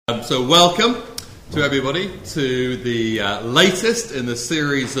So welcome to everybody to the latest in the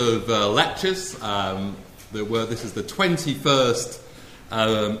series of lectures. This is the 21st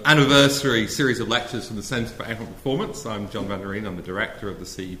anniversary series of lectures from the Centre for Economic Performance. I'm John Van Reenen, I'm the director of the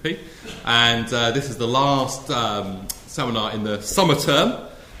CEP, and this is the last seminar in the summer term,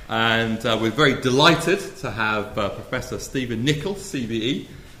 and we're very delighted to have Professor Stephen Nickell, CBE,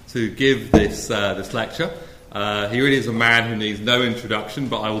 to give this lecture. He really is a man who needs no introduction,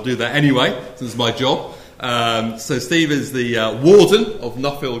 but I will do that anyway, since it's my job. So Steve is the warden of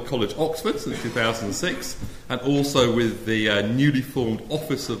Nuffield College, Oxford, since 2006, and also with the newly formed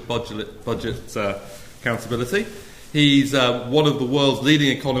Office of Budget Accountability. He's one of the world's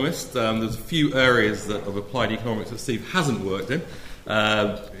leading economists. There's a few areas of applied economics that Steve hasn't worked in.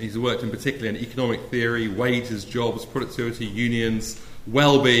 He's worked in particularly in economic theory, wages, jobs, productivity, unions,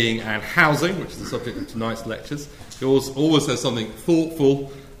 well-being and housing, which is the subject of tonight's lectures. He always has something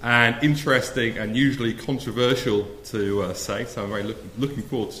thoughtful and interesting and usually controversial to say, so I'm very looking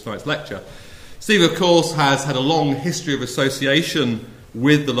forward to tonight's lecture. Steve, of course, has had a long history of association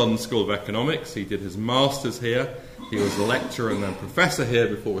with the London School of Economics. He did his Masters here. He was a lecturer and then professor here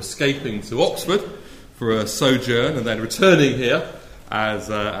before escaping to Oxford for a sojourn and then returning here as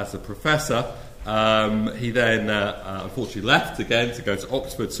a professor. He then unfortunately left again to go to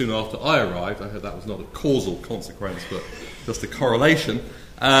Oxford soon after I arrived. I heard that was not a causal consequence, but just a correlation.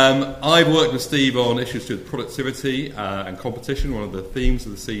 I've worked with Steve on issues to do with productivity and competition, one of the themes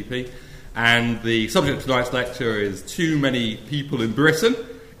of the CEP. And the subject of tonight's lecture is too many people in Britain,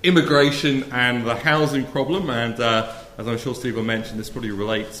 immigration and the housing problem. And as I'm sure Steve will mention, this probably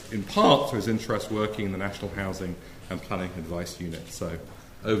relates in part to his interest working in the National Housing and Planning Advice Unit. So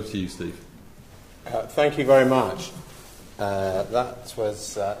over to you, Steve. Thank you very much. That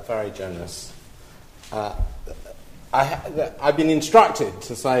was very generous. I've been instructed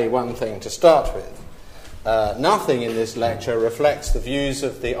to say one thing to start with. Nothing in this lecture reflects the views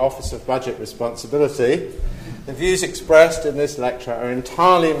of the Office of Budget Responsibility. The views expressed in this lecture are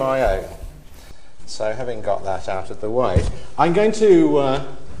entirely my own. So having got that out of the way, I'm going to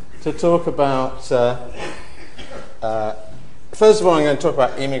talk about... first of all, I'm going to talk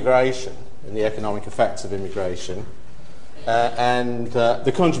about immigration and the economic effects of immigration, and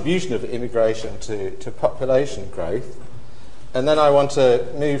the contribution of immigration to population growth. And then I want to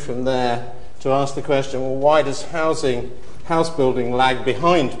move from there to ask the question, well, why does house building lag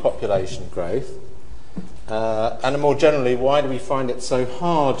behind population growth? And more generally, why do we find it so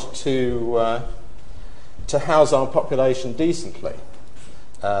hard to house our population decently?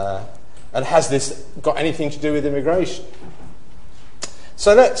 And has this got anything to do with immigration?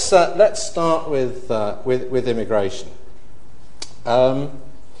 So let's start with immigration.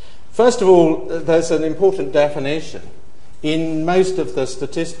 First of all, there's an important definition in most of the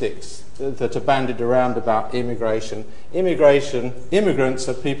statistics that are bandied around about immigration. Immigrants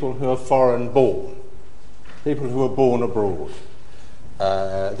are people who are foreign born, people who are born abroad.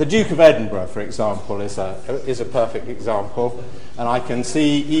 The Duke of Edinburgh, for example, is a perfect example, and I can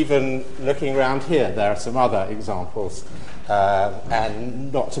see, even looking around here, there are some other examples.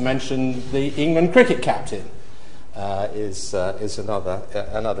 And not to mention the England cricket captain is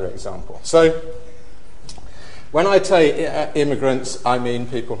another example. So when I say immigrants, I mean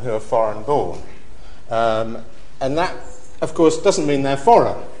people who are foreign born, and that, of course, doesn't mean they're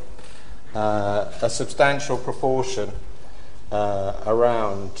foreign. A substantial proportion,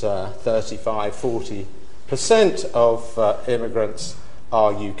 around 35-40% of immigrants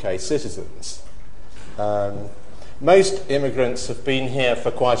are UK citizens. Most immigrants have been here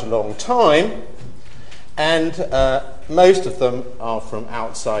for quite a long time, and most of them are from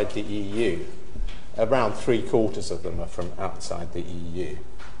outside the EU. Around 3/4 of them are from outside the EU.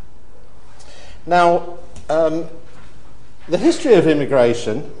 Now, the history of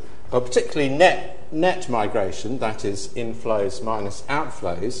immigration, or particularly net migration, that is inflows minus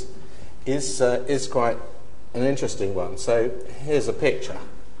outflows, is quite an interesting one. So here's a picture.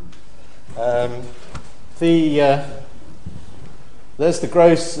 There's the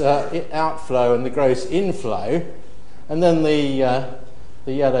gross outflow and the gross inflow, and then the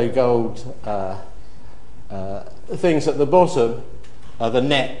yellow gold things at the bottom are the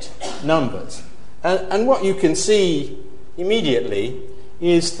net numbers. And what you can see immediately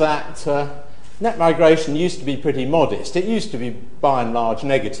is that net migration used to be pretty modest. It used to be by and large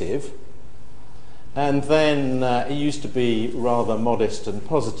negative, and then it used to be rather modest and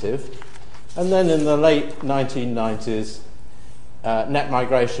positive. And then in the late 1990s, net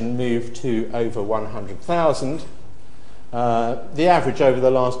migration moved to over 100,000. The average over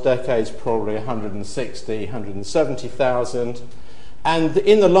the last decade is probably 160,000, 170,000. And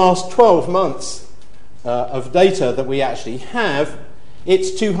in the last 12 months of data that we actually have,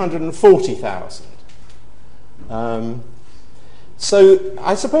 it's 240,000. So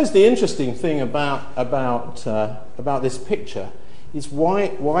I suppose the interesting thing about this picture is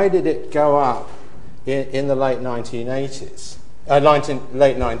why did it go up in the late 1980s,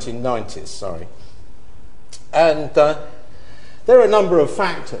 late 1990s, sorry. And there are a number of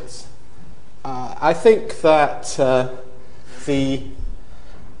factors. I think that the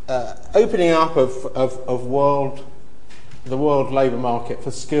opening up of the world labour market for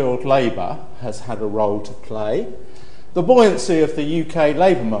skilled labour has had a role to play. The buoyancy of the UK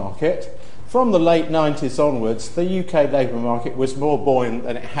labour market, from the late 90s onwards, the UK labour market was more buoyant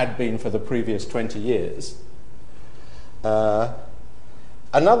than it had been for the previous 20 years.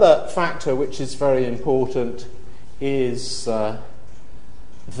 Another factor which is very important is the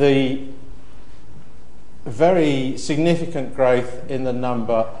very significant growth in the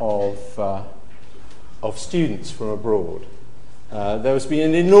number of students from abroad. There has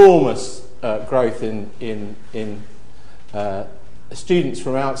been an enormous growth in students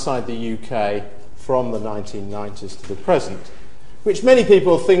from outside the UK from the 1990s to the present, which many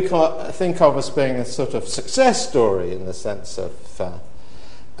people think of as being a sort of success story in the sense of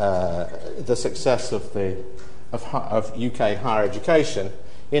the success of UK higher education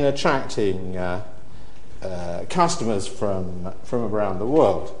in attracting customers from around the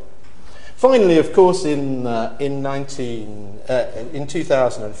world. Finally, of course, in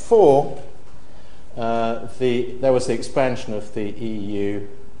 2004, there was the expansion of the EU,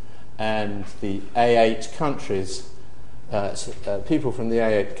 and the A8 countries, people from the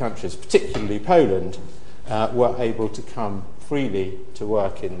A8 countries, particularly Poland, were able to come freely to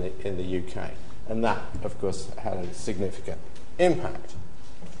work in the UK, and that, of course, had a significant impact.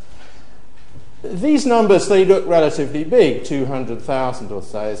 These numbers, they look relatively big, 200,000 or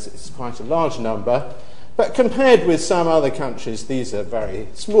so, it's quite a large number, but compared with some other countries, these are very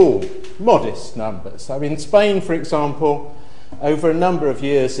small, modest numbers. I mean, Spain, for example, over a number of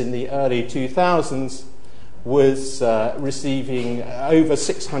years in the early 2000s, was receiving over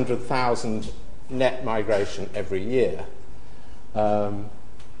 600,000 net migration every year. But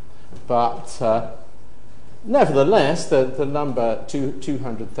nevertheless, the number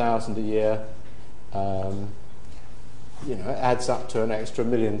 200,000 a year adds up to an extra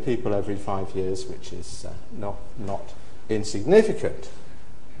 1 million people every 5 years, which is not insignificant.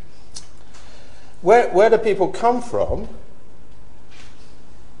 Where do people come from?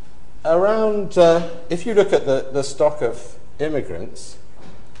 Around, if you look at the stock of immigrants,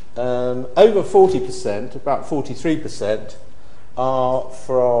 over 40%, about 43%, are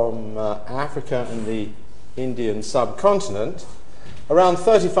from Africa and the Indian subcontinent. Around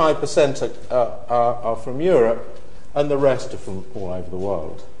 35% are from Europe, and the rest are from all over the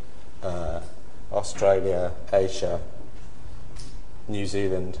world. Australia, Asia, New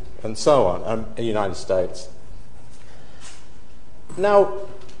Zealand, and so on, and the United States. Now,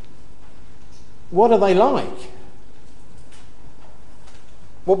 what are they like?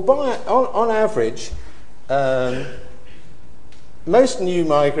 Well, on average, most new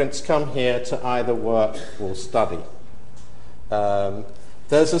migrants come here to either work or study.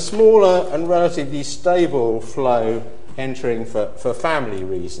 There's a smaller and relatively stable flow entering for family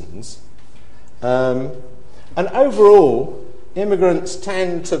reasons. And overall, immigrants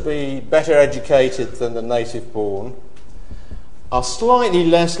tend to be better educated than the native born, are slightly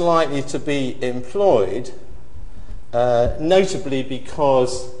less likely to be employed, notably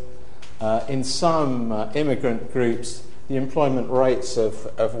because in some immigrant groups the employment rates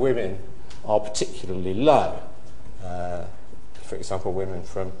of women are particularly low. For example, women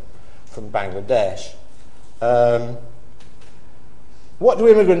from Bangladesh. What do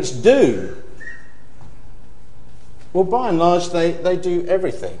immigrants do? Well, by and large, they do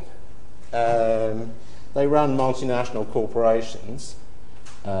everything. They run multinational corporations,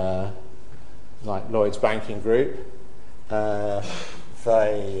 like Lloyd's Banking Group.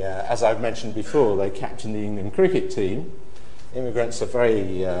 They, as I've mentioned before, they captain the England cricket team. Immigrants are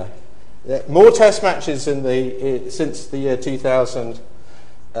very... more test matches since the year 2000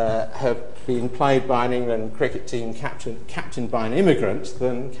 have been played by an England cricket team captained by an immigrant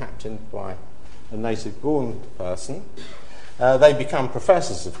than captained by a native-born person. They become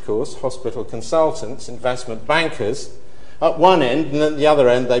professors, of course, hospital consultants, investment bankers at one end, and at the other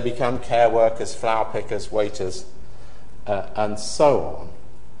end they become care workers, flower pickers, waiters, and so on.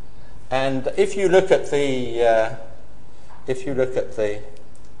 And if you look at the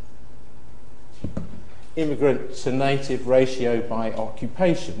immigrant to native ratio by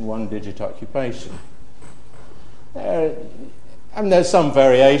occupation, one-digit occupation, I mean, there's some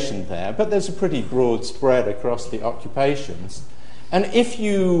variation there, but there's a pretty broad spread across the occupations. And if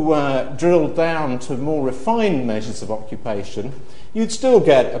you drill down to more refined measures of occupation, you'd still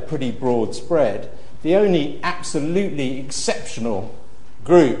get a pretty broad spread. The only absolutely exceptional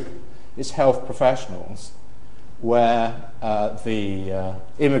group is health professionals, where the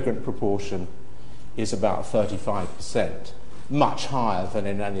immigrant proportion is about 35%, much higher than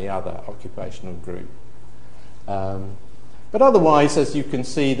in any other occupational group. But otherwise, as you can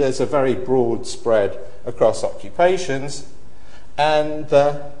see, there's a very broad spread across occupations, and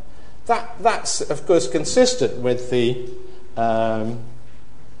that's, of course, consistent with the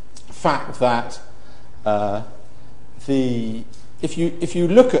fact that if you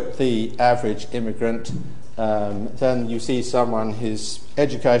look at the average immigrant, then you see someone whose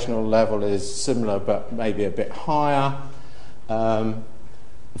educational level is similar but maybe a bit higher.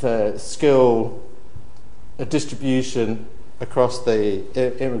 The skill distribution across the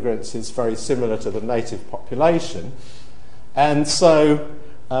immigrants is very similar to the native population, and so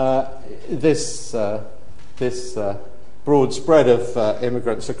this broad spread of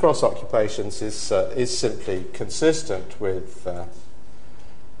immigrants across occupations is simply consistent with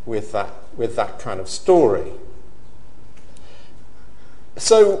that kind of story.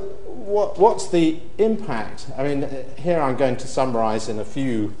 So what's the impact? I mean, here I'm going to summarise in a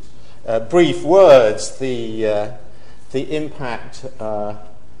few brief words the impact of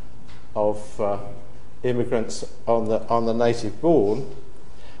immigrants on the native born.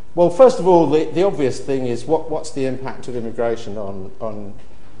 Well, first of all, the obvious thing is what's the impact of immigration on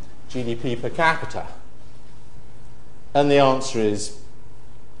GDP per capita? And the answer is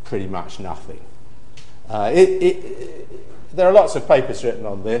pretty much nothing. There are lots of papers written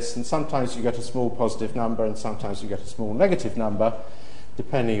on this, and sometimes you get a small positive number and sometimes you get a small negative number,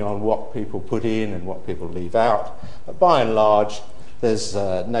 depending on what people put in and what people leave out. But by and large, there's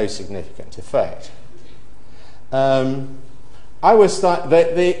no significant effect. What's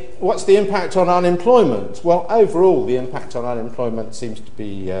the impact on unemployment? Well, overall, the impact on unemployment seems to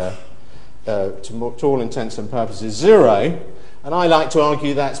be, to all intents and purposes, zero. And I like to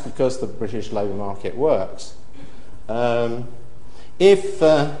argue that's because the British labour market works. If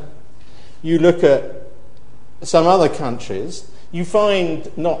you look at some other countries, you find,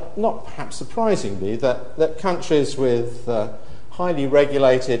 not perhaps surprisingly, that countries with highly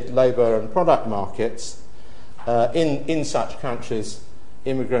regulated labour and product markets, in such countries,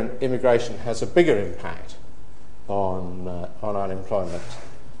 immigration has a bigger impact on unemployment,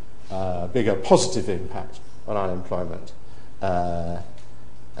 bigger positive impact on unemployment.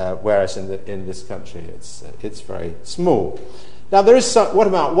 Whereas in this country it's very small. Now there is what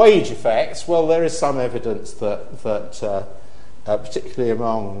about wage effects? Well, there is some evidence that particularly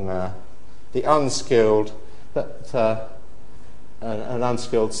among the unskilled and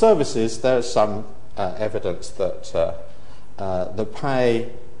unskilled services, there is some evidence that the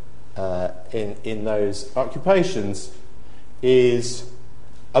pay in those occupations is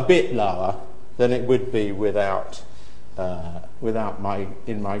a bit lower than it would be without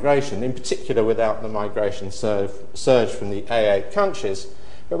migration, in particular without the migration surge from the A8 countries,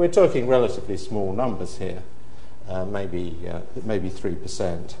 but we're talking relatively small numbers here, maybe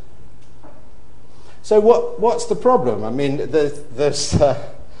 3%. So what's the problem? I mean, there's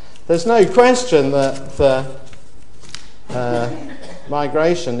no question that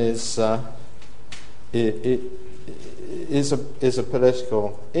migration is a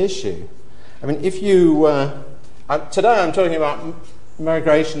political issue. I mean, if you today I'm talking about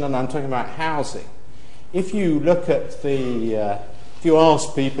migration and I'm talking about housing. If you look at if you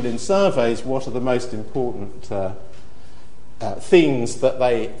ask people in surveys what are the most important things that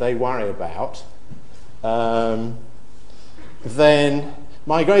they worry about, then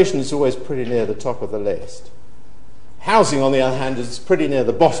migration is always pretty near the top of the list. Housing, on the other hand, is pretty near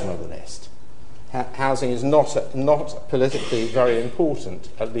the bottom of the list. Housing is not politically very important,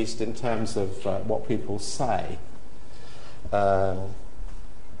 at least in terms of what people say. So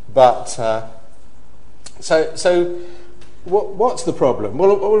what's the problem?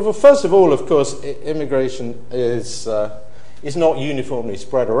 Well, first of all, of course, immigration is not uniformly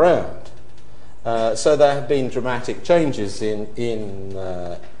spread around. So there have been dramatic changes in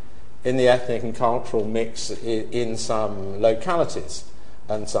the ethnic and cultural mix in some localities,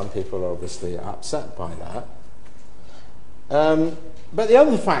 and some people are obviously upset by that. But the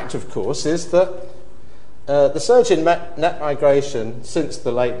other fact, of course, is that the surge in net migration since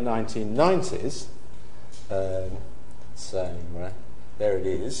the late 1990s, there it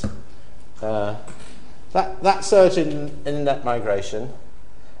is, that surge in net migration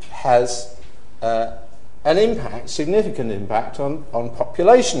has an impact, significant impact on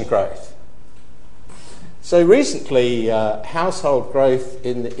population growth. So recently, household growth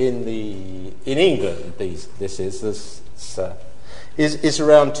in England, is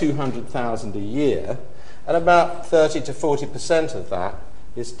around 200,000 a year, and about 30 to 40% of that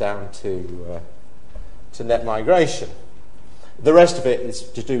is down to net migration. The rest of it is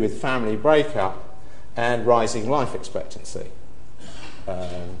to do with family breakup and rising life expectancy.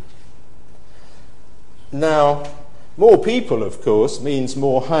 Now, more people, of course, means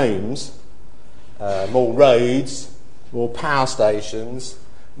more homes, more roads, more power stations,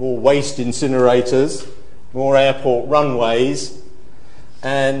 more waste incinerators, more airport runways,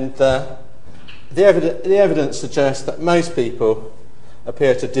 and the evidence suggests that most people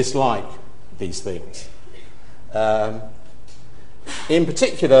appear to dislike these things. In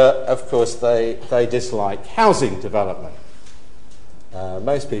particular, of course, they dislike housing development.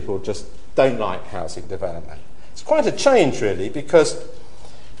 Most people just don't like housing development. It's quite a change, really, because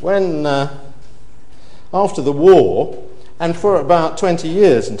when, after the war, and for about 20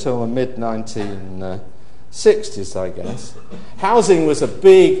 years until the mid-1960s, I guess, housing was a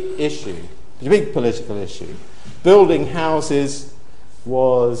big issue, a big political issue. Building houses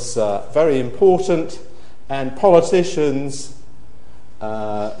was very important, and politicians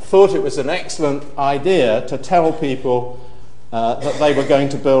thought it was an excellent idea to tell people that they were going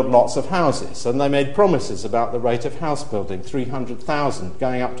to build lots of houses, and they made promises about the rate of house building, 300,000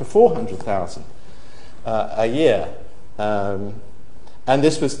 going up to 400,000 a year, and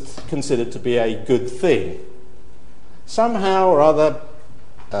this was considered to be a good thing. Somehow or other,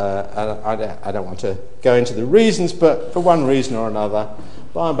 I don't want to go into the reasons, but for one reason or another,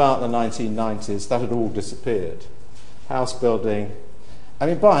 by about the 1990s, that had all disappeared. House building, I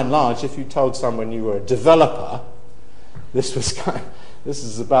mean, by and large, if you told someone you were a developer, this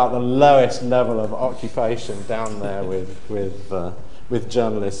is about the lowest level of occupation down there with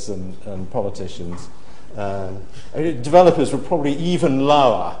journalists and politicians. Developers were probably even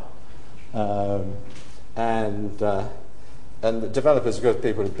lower, and the developers were good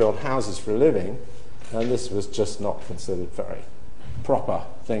people who built houses for a living, and this was just not considered a very proper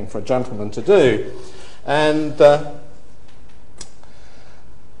thing for a gentleman to do. And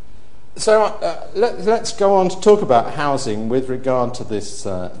so let's go on to talk about housing with regard to this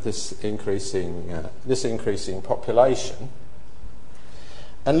increasing population,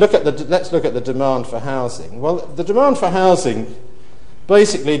 and let's look at the demand for housing. Well, the demand for housing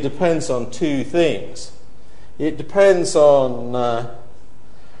basically depends on two things. It depends on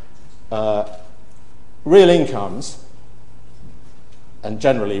real incomes, and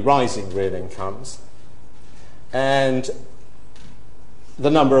generally rising real incomes, and the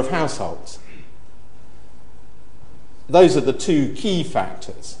number of households. Those are the two key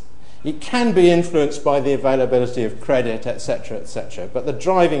factors. It can be influenced by the availability of credit, etc., but the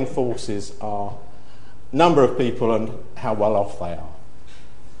driving forces are number of people and how well off they are.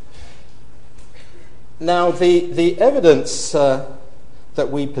 Now, the evidence that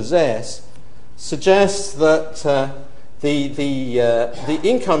we possess suggests that the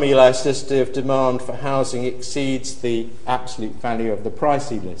income elasticity of demand for housing exceeds the absolute value of the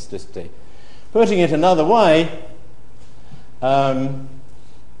price elasticity. Putting it another way,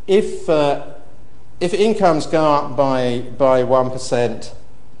 if incomes go up by 1%,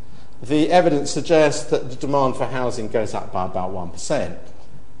 the evidence suggests that the demand for housing goes up by about 1%.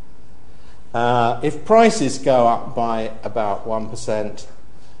 If prices go up by about 1%,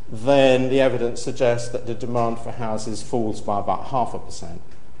 then the evidence suggests that the demand for houses falls by about 0.5%.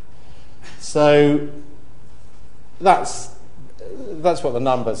 So that's what the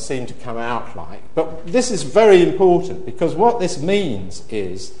numbers seem to come out like. But this is very important, because what this means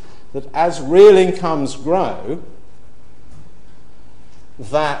is that as real incomes grow,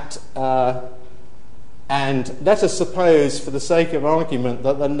 and let us suppose, for the sake of argument,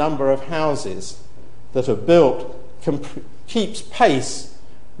 that the number of houses that are built keeps pace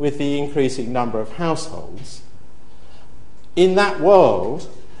with the increasing number of households. In that world,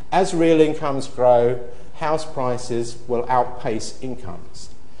 as real incomes grow, house prices will outpace incomes.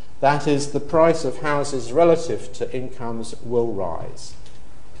 That is, the price of houses relative to incomes will rise.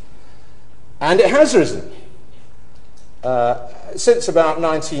 And it has risen. Since about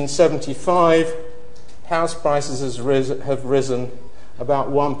 1975, house prices have risen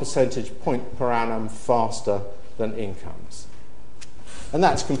about 1 percentage point per annum faster than incomes. And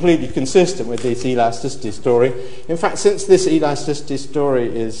that's completely consistent with this elasticity story. In fact, since this elasticity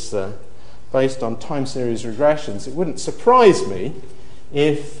story is based on time series regressions, it wouldn't surprise me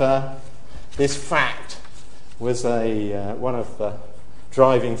if this fact was one of the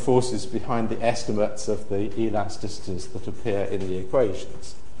driving forces behind the estimates of the elasticities that appear in the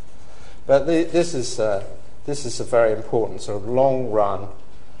equations. But this is a very important sort of long-run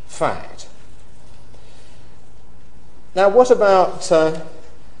fact. Now, what about,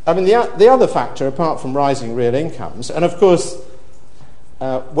 the other factor, apart from rising real incomes, and of course,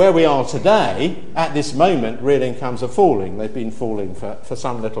 where we are today, at this moment, real incomes are falling. They've been falling for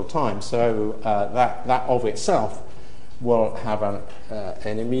some little time, so that of itself will have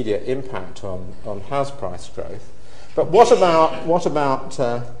an immediate impact on house price growth. But what about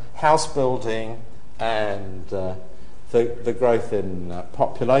house building and the growth in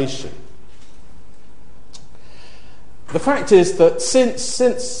population? The fact is that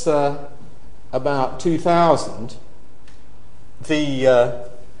since about 2000, the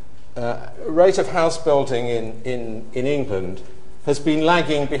rate of house building in England has been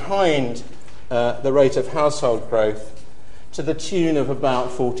lagging behind the rate of household growth to the tune of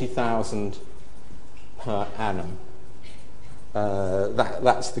about 40,000 per annum.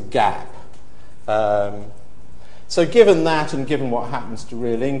 That's the gap. So given that, and given what happens to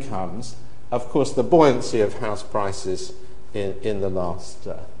real incomes, of course the buoyancy of house prices in the last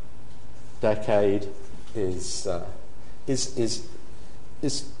decade is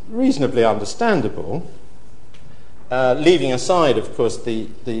reasonably understandable, leaving aside, of course, the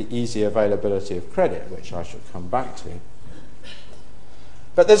easy availability of credit, which I shall come back to.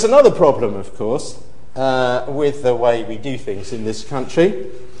 But there's another problem, of course, with the way we do things in this country.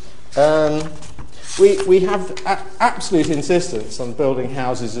 We have absolute insistence on building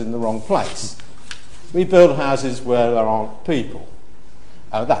houses in the wrong place. We build houses where there aren't people.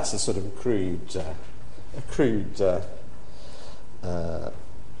 That's a sort of crude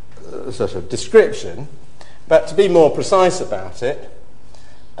sort of description. But to be more precise about it,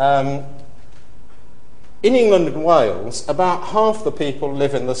 in England and Wales, about half the people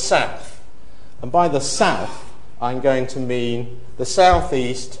live in the south. And by the south, I'm going to mean the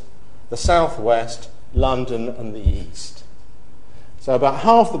southeast, the southwest, London and the east. So about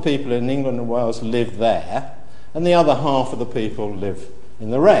half the people in England and Wales live there, and the other half of the people live in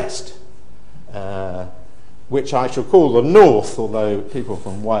the rest, which I shall call the north, although people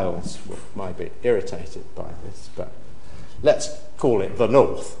from Wales might be irritated by this, but let's call it the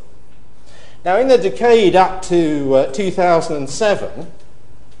north. Now, in the decade up to 2007,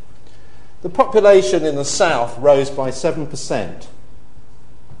 the population in the south rose by 7%.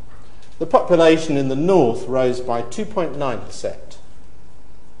 The population in the north rose by 2.9%.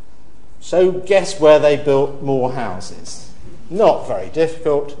 So guess where they built more houses? Not very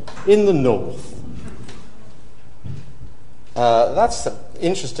difficult, in the north. That's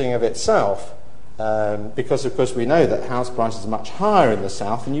interesting of itself, because of course we know that house prices are much higher in the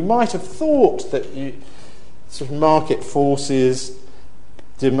south, and you might have thought that sort of market forces,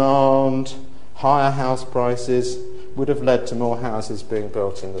 demand, higher house prices would have led to more houses being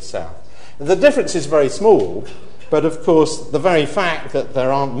built in the south. The difference is very small, but of course the very fact that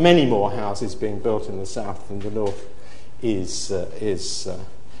there aren't many more houses being built in the south than the north is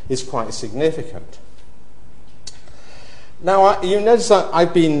quite significant. Now, you notice that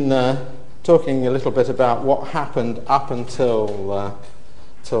I've been talking a little bit about what happened up until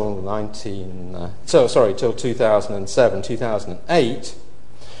till 2007, 2008.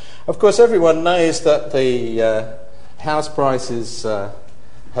 Of course, everyone knows that the house prices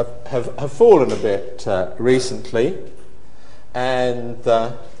have fallen a bit recently, and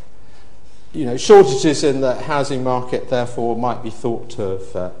shortages in the housing market therefore might be thought to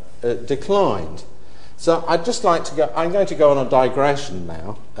have declined. So I'm going to go on a digression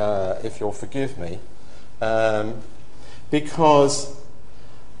now, if you'll forgive me, because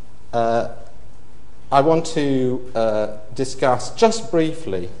I want to discuss just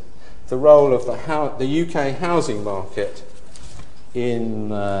briefly the role of the UK housing market in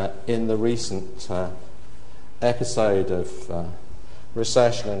the recent episode of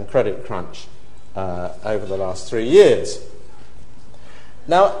recession and credit crunch over the last 3 years.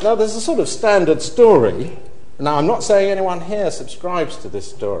 Now there's a sort of standard story. Now, I'm not saying anyone here subscribes to this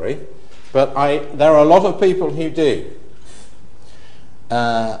story, but there are a lot of people who do.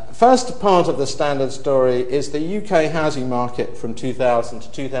 First part of the standard story is the UK housing market from 2000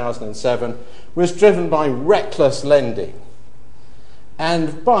 to 2007 was driven by reckless lending.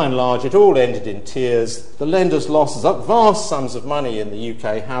 And by and large, it all ended in tears. The lenders lost vast sums of money in the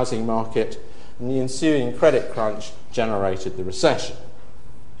UK housing market, and the ensuing credit crunch generated the recession.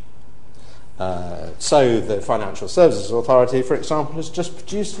 So the Financial Services Authority, for example, has just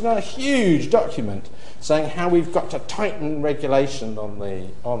produced a huge document saying how we've got to tighten regulation on the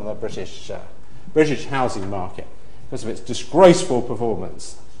British housing market because of its disgraceful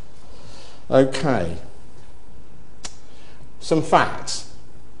performance. Okay. Some facts.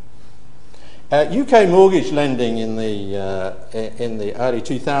 UK mortgage lending in the early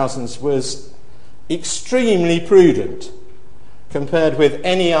 2000s was extremely prudent compared with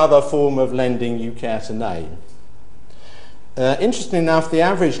any other form of lending you care to name. Interestingly enough, the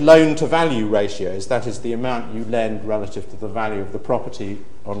average loan-to-value ratios, that is the amount you lend relative to the value of the property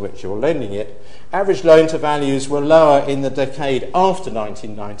on which you're lending it, average loan-to-values were lower in the decade after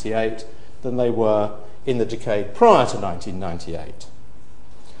 1998 than they were in the decade prior to 1998.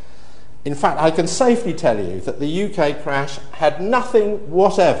 In fact, I can safely tell you that the UK crash had nothing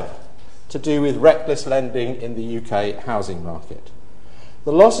whatever to do with reckless lending in the UK housing market.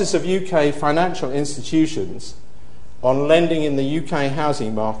 The losses of UK financial institutions on lending in the UK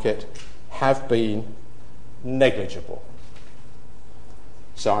housing market have been negligible.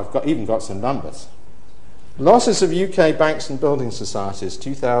 So I've even got some numbers. Losses of UK banks and building societies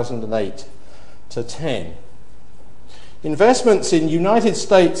 2008 to 10. Investments in United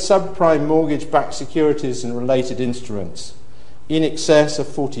States subprime mortgage-backed securities and related instruments in excess of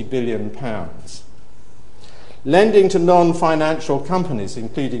 £40 billion. Lending to non-financial companies,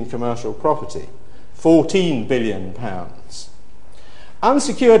 including commercial property, £14 billion.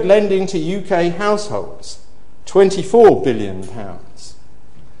 Unsecured lending to UK households, £24 billion.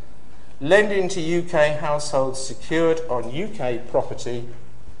 Lending to UK households secured on UK property,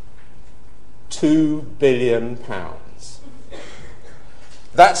 £2 billion.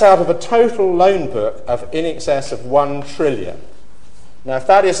 That's out of a total loan book of in excess of £1 trillion. Now, if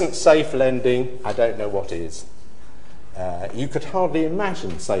that isn't safe lending, I don't know what is. You could hardly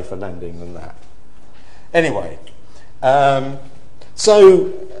imagine safer lending than that. Anyway,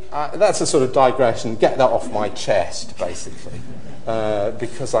 so that's a sort of digression. Get that off my chest, basically,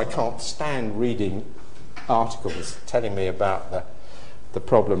 because I can't stand reading articles telling me about the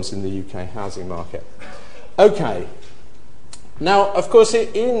problems in the UK housing market. Okay. Now, of course,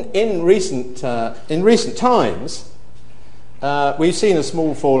 in recent times, we've seen a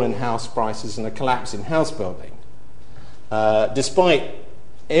small fall in house prices and a collapse in house building, despite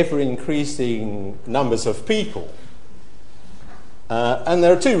ever-increasing numbers of people. And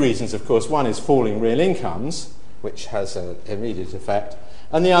there are two reasons, of course. One is falling real incomes, which has an immediate effect,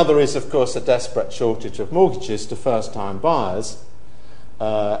 and the other is, of course, a desperate shortage of mortgages to first-time buyers,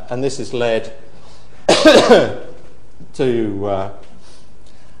 and this has led to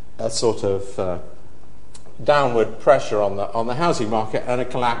a sort of downward pressure on the housing market and a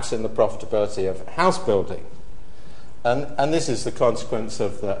collapse in the profitability of house building. And this is the consequence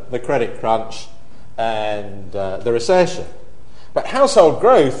of the credit crunch and the recession. But household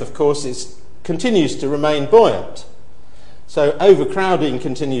growth, of course, continues to remain buoyant. So overcrowding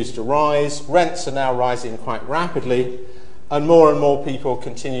continues to rise, rents are now rising quite rapidly, and more people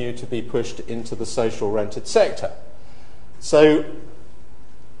continue to be pushed into the social rented sector. So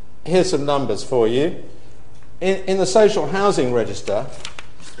here's some numbers for you. In the social housing register,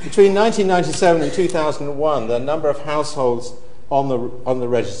 between 1997 and 2001, the number of households on the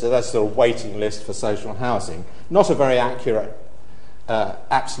register, that's the waiting list for social housing, not a very accurate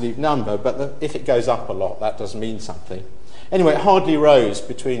absolute number, but if it goes up a lot, that does mean something. Anyway, it hardly rose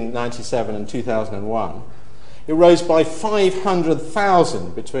between 1997 and 2001. It rose by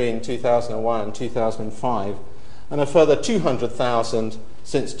 500,000 between 2001 and 2005, and a further 200,000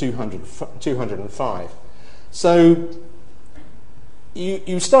 since 205. So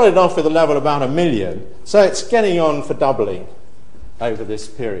you started off with a level of about 1 million, so it's getting on for doubling over this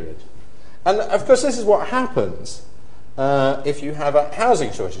period. And of course this is what happens if you have a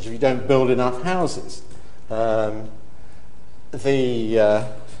housing shortage, if you don't build enough houses.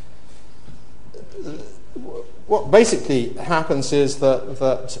 What basically happens is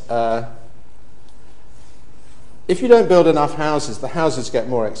that if you don't build enough houses, the houses get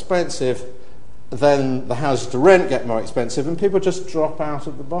more expensive, then the houses to rent get more expensive, and people just drop out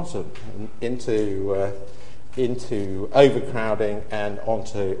at the bottom into overcrowding and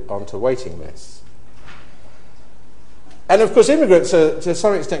onto waiting lists. And of course, immigrants are to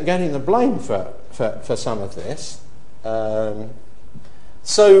some extent getting the blame for some of this.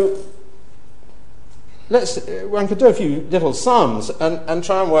 So one could do a few little sums and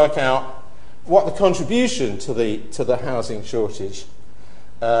try and work out what the contribution to the housing shortage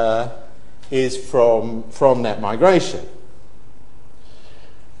is from net migration.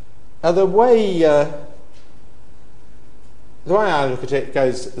 Now the way I look at it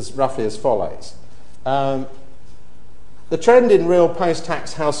goes roughly as follows. The trend in real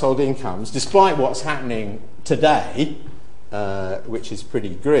post-tax household incomes, despite what's happening today, which is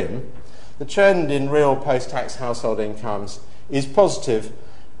pretty grim, the trend in real post-tax household incomes is positive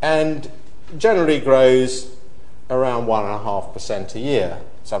and generally grows around 1.5% a year,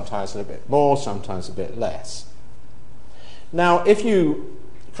 sometimes a little bit more, sometimes a bit less. Now, if you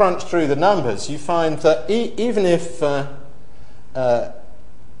crunch through the numbers, you find that even if the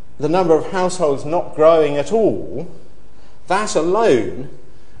number of households not growing at all, that alone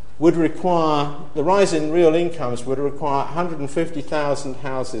would require, the rise in real incomes would require 150,000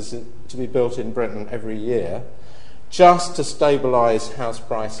 houses to be built in Britain every year just to stabilise house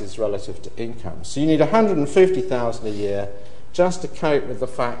prices relative to income. So you need 150,000 a year just to cope with the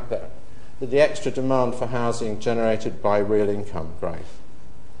fact that the extra demand for housing generated by real income growth.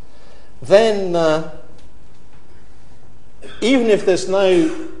 Then, even if there's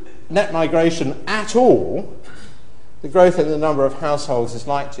no net migration at all, the growth in the number of households is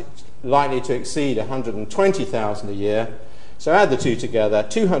likely to exceed 120,000 a year. So add the two together,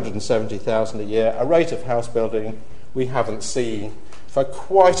 270,000 a year, a rate of house building we haven't seen for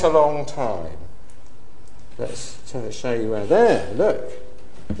quite a long time. Let's show you where. There, look.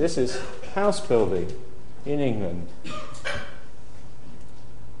 This is house building in England.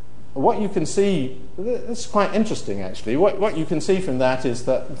 What you can see, this is quite interesting actually, what you can see from that is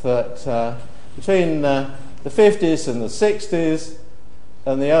that between the 50s and the 60s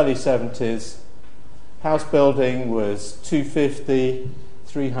and the early 70s, house building was 250,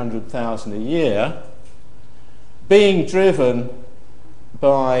 300,000 a year, being driven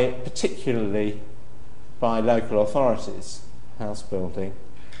particularly by local authorities, house building.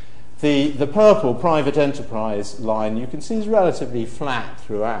 The purple private enterprise line you can see is relatively flat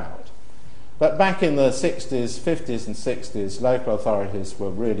throughout. But back in the 60s, 50s and 60s, local authorities were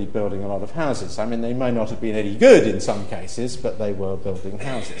really building a lot of houses. I mean, they may not have been any good in some cases, but they were building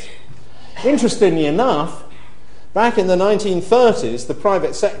houses. Interestingly enough, back in the 1930s, the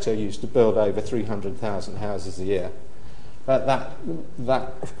private sector used to build over 300,000 houses a year. But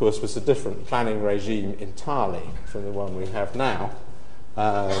that, of course, was a different planning regime entirely from the one we have now.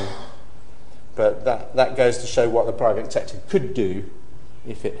 But that goes to show what the private sector could do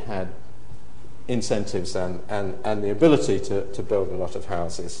if it had incentives and the ability to build a lot of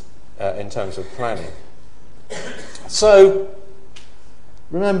houses in terms of planning. So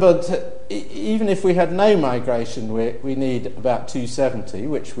remember, even if we had no migration, we need about 270,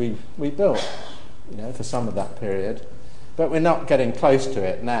 which we built, for some of that period. But we're not getting close to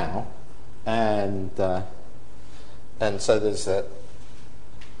it now, and so there's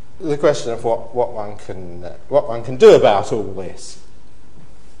the question of what one can do about all this.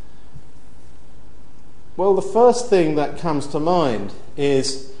 Well, the first thing that comes to mind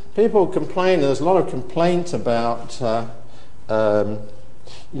is people complain. There's a lot of complaint about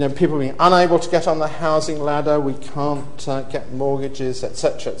people being unable to get on the housing ladder. We can't get mortgages,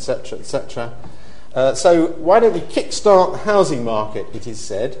 etc., etc., etc. So why don't we kickstart the housing market, it is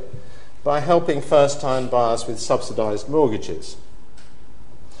said, by helping first-time buyers with subsidised mortgages.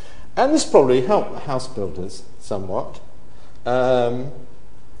 And this probably helped the house builders somewhat. But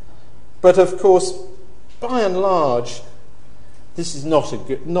of course, by and large, this is not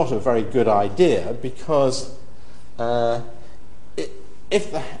a very good idea, because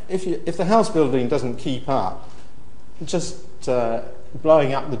if the house building doesn't keep up, just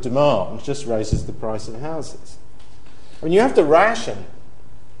blowing up the demand just raises the price of houses. I mean, you have to ration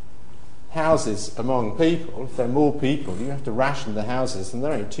houses among people. If there are more people, you have to ration the houses, and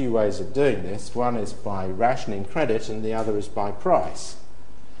there are only two ways of doing this. One is by rationing credit, and the other is by price.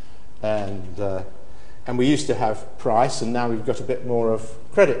 And we used to have price, and now we've got a bit more of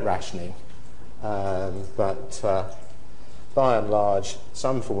credit rationing. But by and large,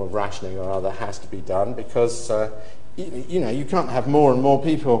 some form of rationing or other has to be done, because you can't have more and more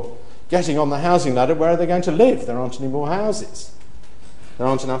people getting on the housing ladder. Where are they going to live? There aren't any more houses. There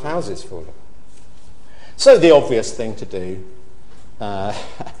aren't enough houses for them. So the obvious thing to do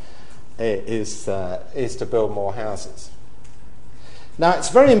is to build more houses. Now, it's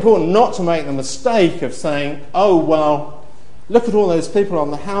very important not to make the mistake of saying, oh, well, look at all those people on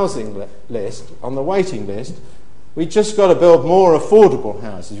the housing list, on the waiting list. We've just got to build more affordable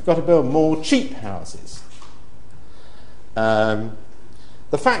houses. We've got to build more cheap houses.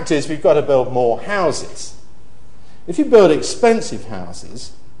 The fact is, we've got to build more houses. If you build expensive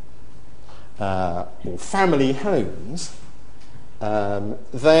houses, or family homes,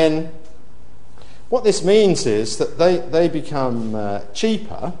 then what this means is that they become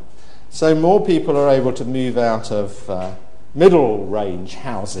cheaper, so more people are able to move out of middle range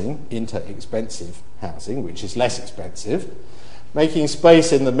housing into expensive housing, which is less expensive. making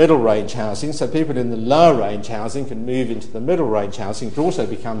space in the middle range housing so people in the lower range housing can move into the middle range housing. It also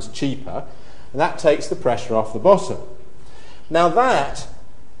becomes cheaper, and that takes the pressure off the bottom. Now that,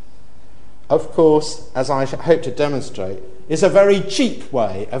 of course, as I hope to demonstrate, is a very cheap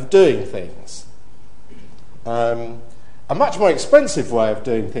way of doing things. A much more expensive way of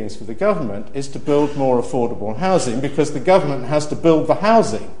doing things for the government is to build more affordable housing, because the government has to build the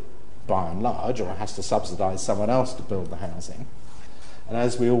housing, by and large, or has to subsidise someone else to build the housing. And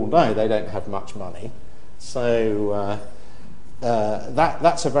as we all know, they don't have much money. So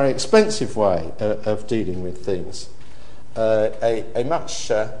that's a very expensive way of dealing with things. A much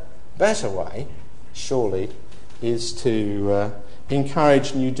better way, surely, is to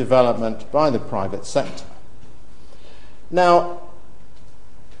encourage new development by the private sector. Now,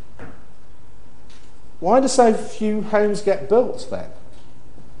 why do so few homes get built then?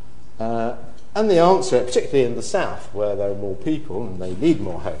 And the answer, particularly in the south, where there are more people and they need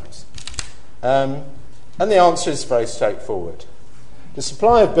more homes, and the answer is very straightforward. The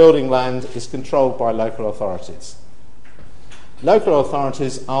supply of building land is controlled by local authorities. Local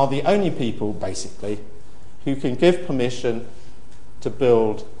authorities are the only people, basically, who can give permission to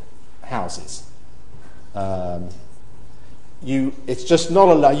build houses. It's just not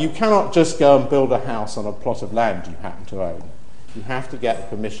allowed. You cannot just go and build a house on a plot of land you happen to own. You have to get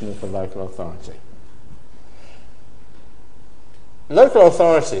the permission of the local authority. Local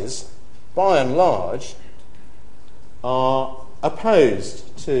authorities, by and large, are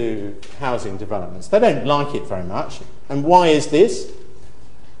opposed to housing developments. They don't like it very much. And why is this?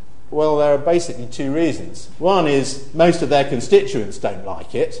 Well, there are basically two reasons. One is most of their constituents don't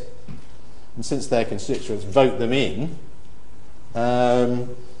like it, and since their constituents vote them in,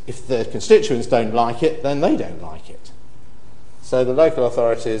 if the constituents don't like it, then they don't like it. So the local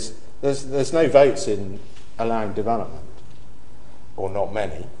authorities, there's no votes in allowing development, or not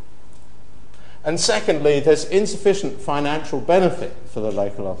many. And secondly, there's insufficient financial benefit for the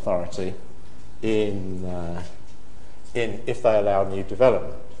local authority in if they allow new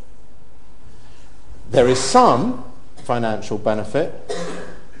development. There is some financial benefit,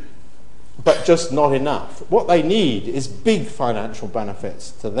 but just not enough. What they need is big financial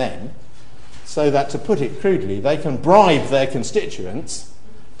benefits to them, so that, to put it crudely, they can bribe their constituents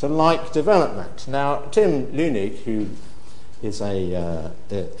to like development. Now, Tim Lunig, who is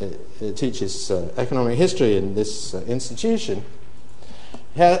teaches economic history in this institution,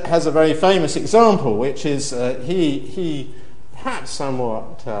 has a very famous example, which is he perhaps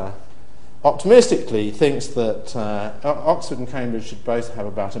somewhat optimistically thinks that Oxford and Cambridge should both have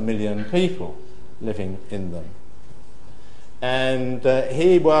about 1 million people living in them. And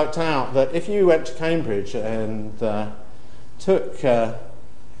he worked out that if you went to Cambridge and bought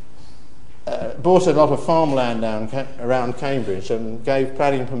a lot of farmland around Cambridge and gave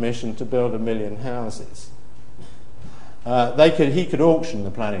planning permission to build 1 million houses, he could auction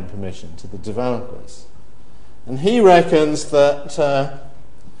the planning permission to the developers. And he reckons that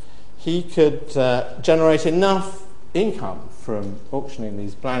he could generate enough income from auctioning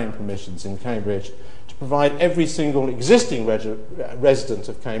these planning permissions in Cambridge to provide every single existing resident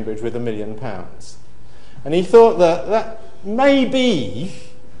of Cambridge with £1 million. And he thought that maybe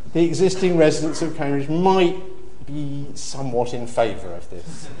the existing residents of Cambridge might be somewhat in favour of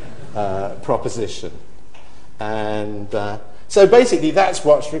this proposition. And so basically that's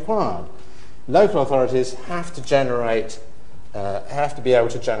what's required. Local authorities have to be able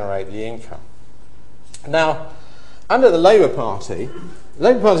to generate the income. Now, under the Labour Party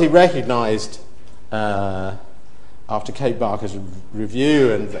recognised, after Kate Barker's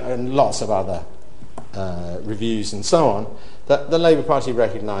review and lots of other reviews and so on, that the Labour Party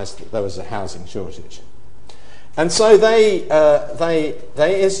recognised that there was a housing shortage. And so they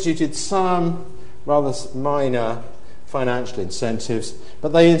instituted some rather minor financial incentives,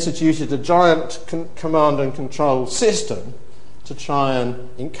 but they instituted a giant command and control system to try and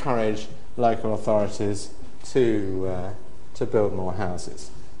encourage local authorities to build more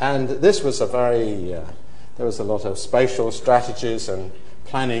houses. And this was there was a lot of spatial strategies and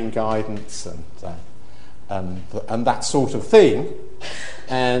planning guidance and that sort of thing,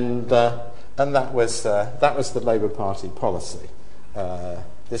 and that was the Labour Party policy.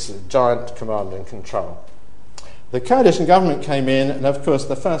 This is giant command and control. The coalition government came in, and of course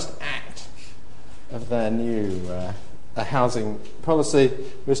the first act of their new housing policy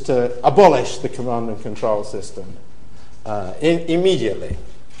was to abolish the command and control system immediately,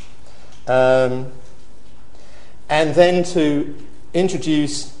 and then to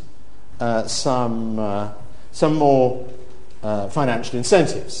introduce some more financial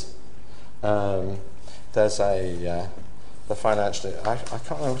incentives. There's the financial, I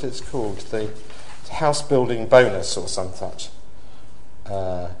can't remember what it's called, the house building bonus or some such.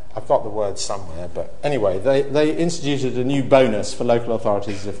 I've got the word somewhere, but anyway, they instituted a new bonus for local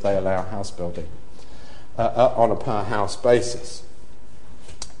authorities if they allow house building on a per house basis.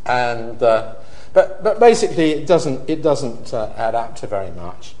 And but basically, it doesn't add up to very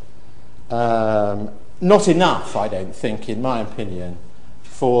much. Not enough, I don't think, in my opinion,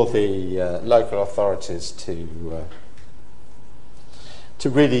 for the local authorities to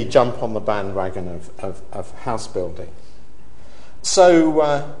really jump on the bandwagon of house building.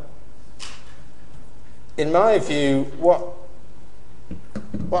 So, in my view,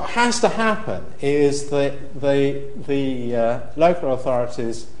 what has to happen is that the local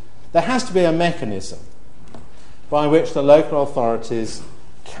authorities, there has to be a mechanism by which the local authorities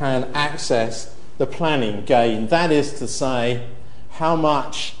can access the planning gain. That is to say, how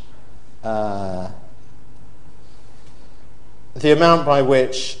much the amount by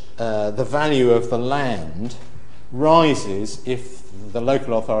which the value of the land rises if the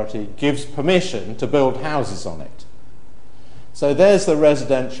local authority gives permission to build houses on it. So there's the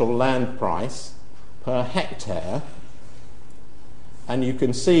residential land price per hectare, and you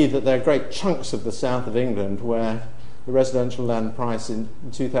can see that there are great chunks of the south of England where the residential land price in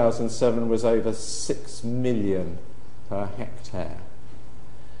 2007 was over 6 million per hectare.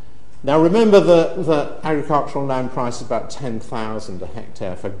 Now remember that agricultural land price is about 10,000 a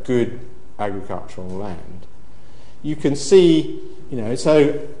hectare for good agricultural land. You can see,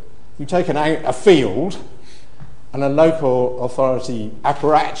 so you take a field and a local authority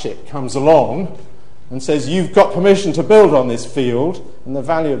apparatchik comes along and says, you've got permission to build on this field, and the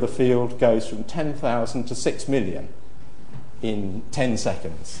value of the field goes from 10,000 to 6 million in 10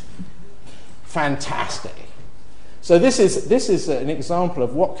 seconds. Fantastic. So this is an example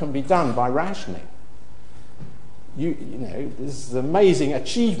of what can be done by rationing. This is an amazing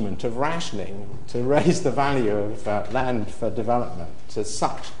achievement of rationing to raise the value of land for development to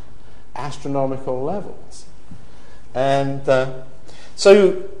such astronomical levels. And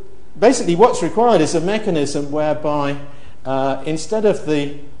so basically what's required is a mechanism whereby instead of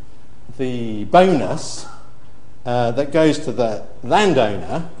the bonus that goes to the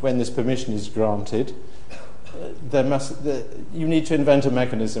landowner when this permission is granted, you need to invent a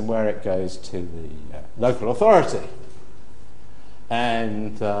mechanism where it goes to the local authority.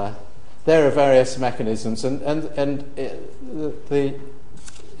 And there are various mechanisms, and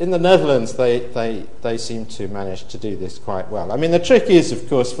in the Netherlands they seem to manage to do this quite well. I mean, the trick is, of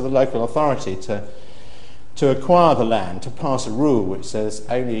course, for the local authority to acquire the land, to pass a rule which says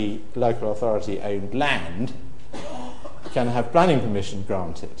only local authority owned land can have planning permission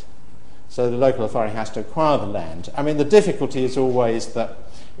granted. So the local authority has to acquire the land. I mean, the difficulty is always that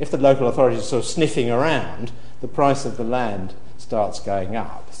if the local authority is sort of sniffing around, the price of the land starts going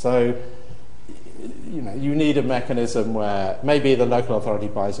up. So, you need a mechanism where maybe the local authority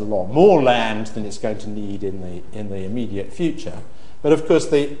buys a lot more land than it's going to need in the immediate future. But of course,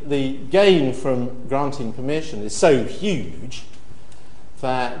 the gain from granting permission is so huge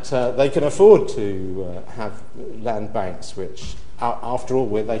that they can afford to have land banks which, after all,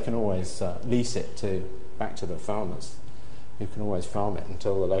 they can always lease it back to the farmers, who can always farm it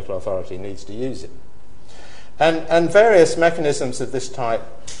until the local authority needs to use it. And various mechanisms of this type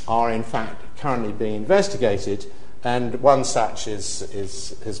are in fact currently being investigated, and one such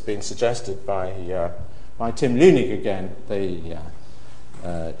has been suggested by Tim Lunig again,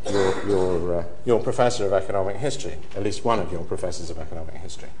 your professor of economic history, at least one of your professors of economic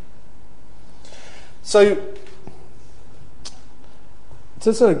history. So,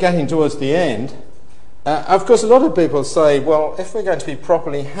 to sort of getting towards the end, of course, a lot of people say, well, if we're going to be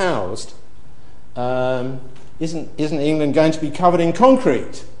properly housed, isn't England going to be covered in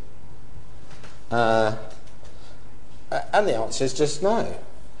concrete? And the answer is just no.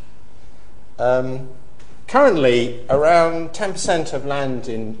 Currently, around 10% of land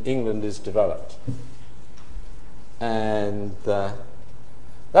in England is developed. And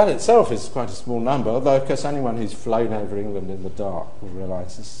that itself is quite a small number, although, of course, anyone who's flown over England in the dark will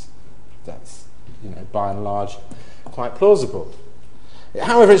realise that's, by and large, quite plausible.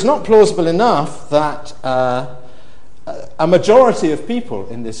 However, it's not plausible enough that a majority of people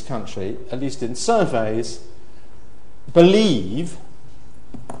in this country, at least in surveys, believe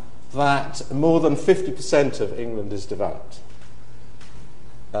that more than 50% of England is developed.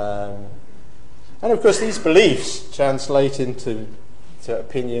 And of course these beliefs translate into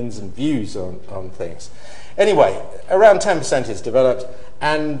opinions and views on things. Anyway, around 10% is developed,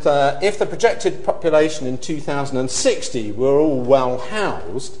 and if the projected population in 2060 were all well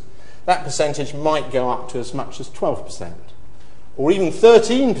housed, that percentage might go up to as much as 12%. or even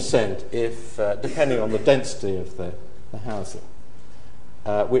 13% if, depending on the density of the housing,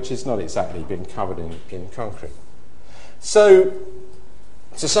 which has not exactly been covered in concrete. So,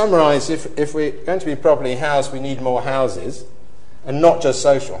 to summarise, if we're going to be properly housed, we need more houses, and not just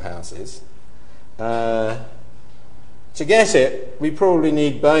social houses. To get it, we probably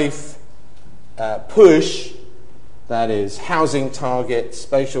need both push, that is, housing targets,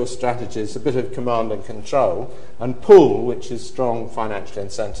 spatial strategies, a bit of command and control, and pull, which is strong financial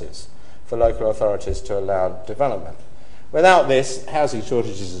incentives for local authorities to allow development. Without this, housing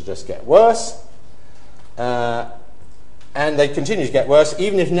shortages will just get worse, and they continue to get worse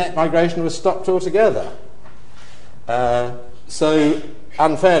even if net migration was stopped altogether. So,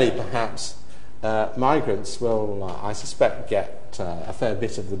 unfairly perhaps, migrants will, I suspect, get a fair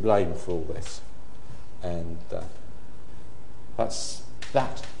bit of the blame for all this. And that's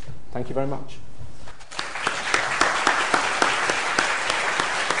that. Thank you very much.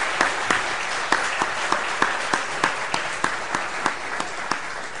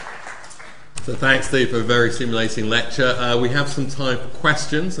 So thanks, Steve, for a very stimulating lecture. We have some time for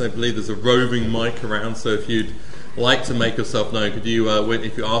questions. I believe there's a roving mic around, so if you'd like to make yourself known, could you,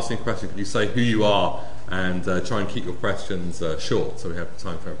 if you're asking a question, could you say who you are and try and keep your questions short so we have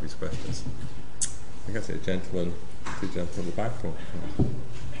time for everybody's questions. I think I see a gentleman, two gentlemen in the back.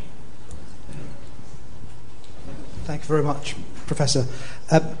 Thank you very much, Professor.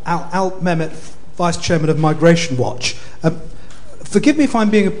 Al Mehmet, Vice Chairman of Migration Watch. Forgive me if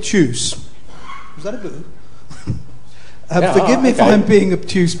I'm being obtuse. Was that a boo? Forgive me if I'm being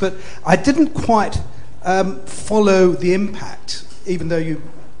obtuse, but I didn't quite follow the impact, even though you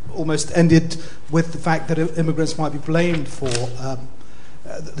almost ended with the fact that immigrants might be blamed for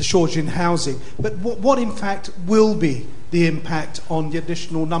the shortage in housing. But what in fact will be the impact on the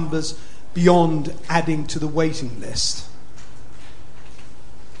additional numbers beyond adding to the waiting list?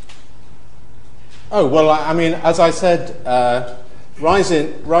 Oh, well, I mean, as I said,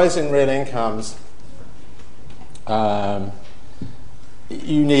 rising real incomes,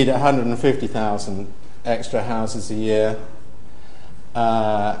 you need 150,000 extra houses a year.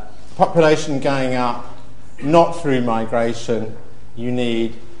 Population going up, not through migration, you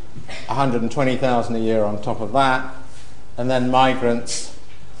need 120,000 a year on top of that. And then migrants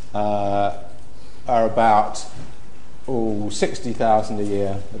are about 60,000 a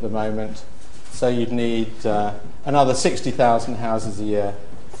year at the moment. So you'd need another 60,000 houses a year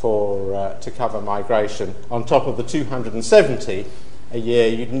to cover migration, on top of the 270 a year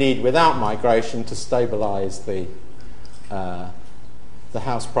you'd need without migration to stabilise the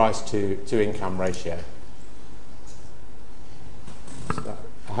house price to income ratio. So that,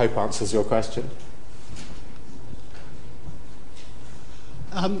 I hope, answers your question.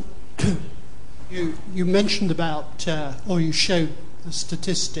 You mentioned about, or you showed the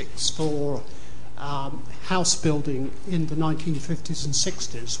statistics for house building in the 1950s and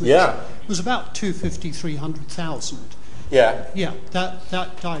 60s, which was about 250,000, 300,000. Yeah. Yeah,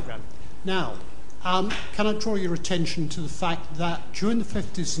 that diagram. Now, can I draw your attention to the fact that during the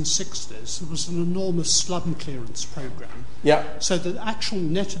 50s and 60s there was an enormous slum clearance program. Yeah. So the actual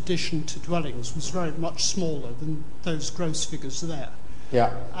net addition to dwellings was very much smaller than those gross figures there.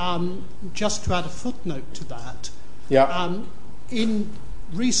 Yeah. Just to add a footnote to that, in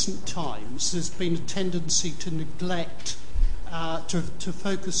recent times there's been a tendency to neglect, to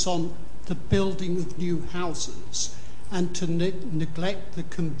focus on the building of new houses and to neglect the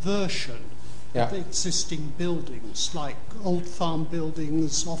conversion of existing buildings, like old farm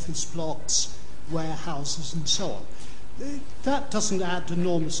buildings, office blocks, warehouses and so on. That doesn't add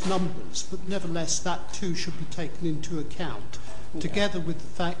enormous numbers, but nevertheless that too should be taken into account, together with the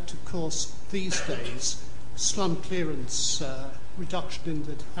fact, of course, these days slum clearance, reduction in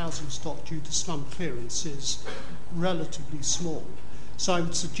the housing stock due to slum clearance is relatively small. So I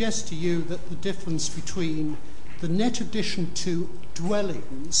would suggest to you that the difference between the net addition to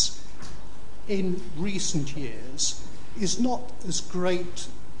dwellings in recent years is not as great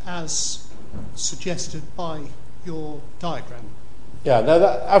as suggested by your diagram. Yeah, no,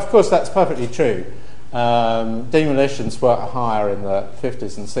 of course that's perfectly true. Demolitions were higher in the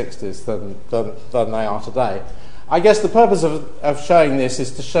 50s and 60s than they are today. I guess the purpose of showing this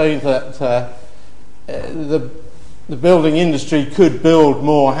is to show that the building industry could build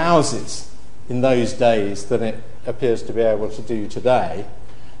more houses in those days than it appears to be able to do today.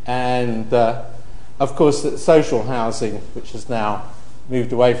 And of course that social housing, which has now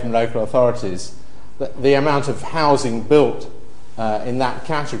moved away from local authorities, the amount of housing built in that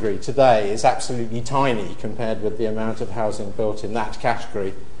category today is absolutely tiny compared with the amount of housing built in that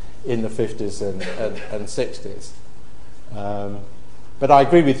category in the 50s and 60s. But I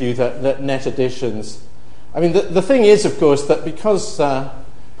agree with you that net additions... I mean, the thing is, of course, that because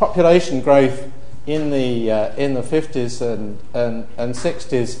population growth in the 50s and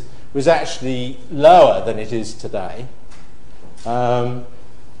 60s was actually lower than it is today,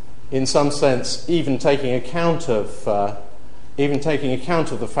 in some sense, even taking account of the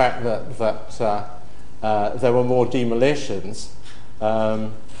fact that there were more demolitions,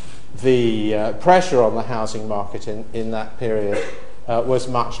 the pressure on the housing market in that period was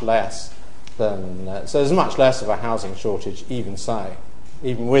much less than... so there's much less of a housing shortage, even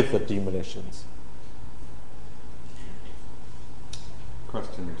with the demolitions.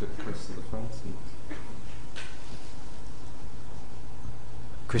 Question, Chris at the front.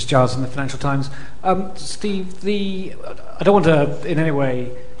 Chris Giles from the Financial Times. Steve, I don't want to in any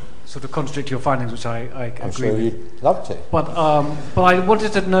way sort of contradict your findings, which I agree with. I'm sure you'd love to. But I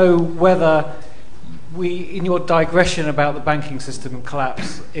wanted to know whether in your digression about the banking system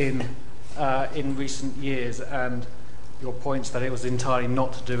collapse in recent years and your points that it was entirely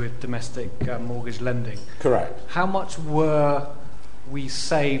not to do with domestic mortgage lending. Correct. How much were we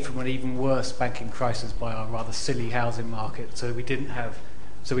saved from an even worse banking crisis by our rather silly housing market? So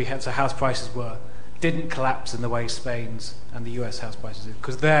house prices didn't collapse in the way Spain's and the US house prices did,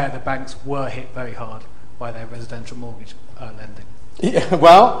 because there the banks were hit very hard by their residential mortgage lending. Yeah,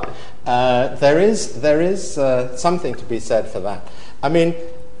 well, there is something to be said for that. I mean,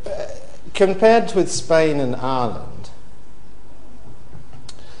 compared with Spain and Ireland,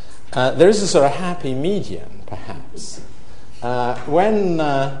 there is a sort of happy medium, perhaps. When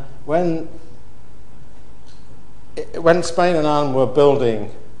Spain and Ireland were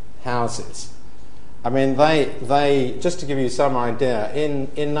building houses, I mean, they just to give you some idea, in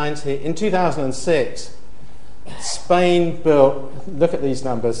 2006, Spain built, look at these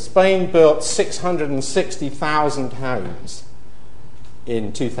numbers, Spain built 660,000 homes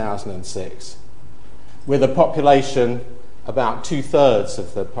in 2006, with a population about 2/3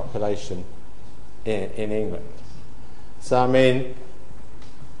 of the population in England. So, I mean,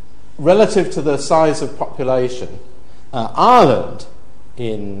 relative to the size of population, Ireland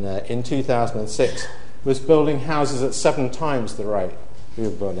in 2006 was building houses at 7 times the rate we were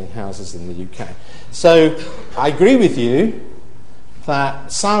building houses in the UK. So I agree with you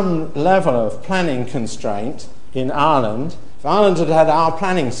that some level of planning constraint in Ireland, if Ireland had had our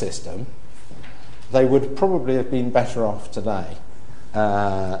planning system, they would probably have been better off today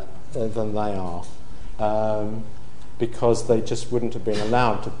than they are, because they just wouldn't have been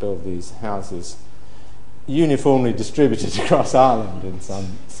allowed to build these houses uniformly distributed across Ireland in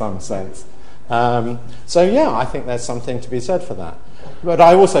some sense. So yeah, I think there's something to be said for that. But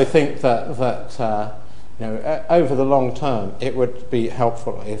I also think that over the long term, it would be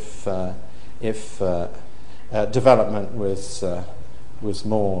helpful if development was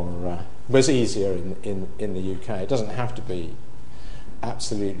easier in the UK. It doesn't have to be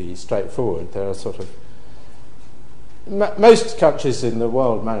absolutely straightforward. There are sort of most countries in the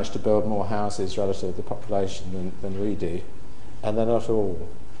world manage to build more houses relative to the population than we do, and they don't all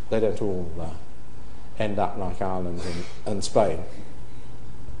end up like Ireland and Spain.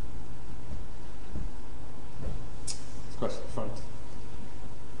 Question front.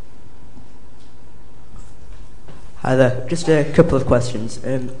 Hi there. Just a couple of questions.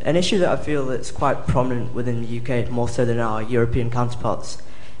 An issue that I feel that's quite prominent within the UK, more so than our European counterparts,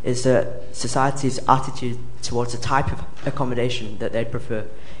 is that society's attitude towards the type of accommodation that they prefer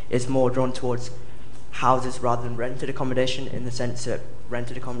is more drawn towards houses rather than rented accommodation, in the sense that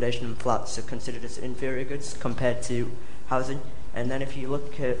rented accommodation and flats are considered as inferior goods compared to housing. And then if you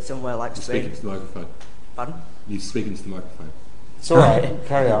look at somewhere like Spain... Speaking to the microphone. Pardon? You speaking to the microphone. It's all right,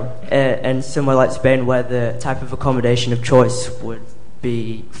 carry on. And somewhere like Spain, where the type of accommodation of choice would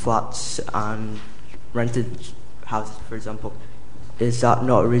be flats and rented houses, for example, is that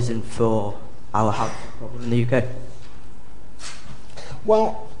not a reason for our housing problem in the UK?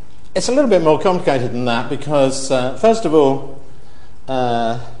 Well, it's a little bit more complicated than that, because first of all,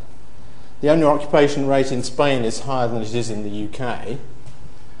 the owner occupation rate in Spain is higher than it is in the UK.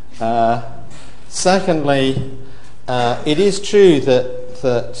 Secondly, it is true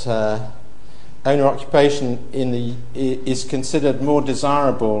that owner occupation is considered more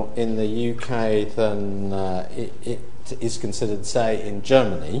desirable in the UK than it is considered, say, in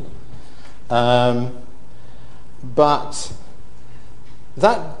Germany. But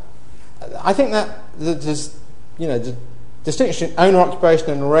I think that the distinction owner occupation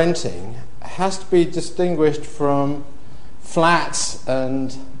and renting has to be distinguished from flats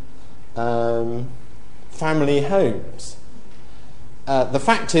and family homes. the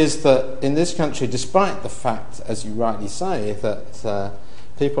fact is that in this country, despite the fact, as you rightly say, that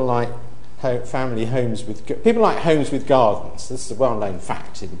people like homes with gardens. This is a well-known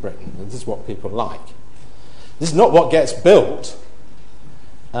fact in Britain. This is what people like. This is not what gets built.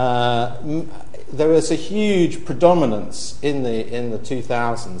 There was a huge predominance in the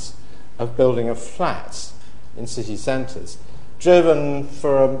 2000s of building of flats in city centres, driven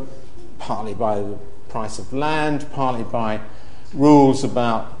partly by the price of land, partly by rules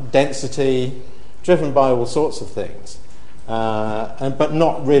about density, driven by all sorts of things, but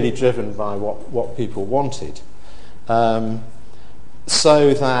not really driven by what people wanted.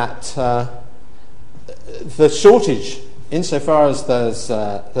 So that the shortage, insofar as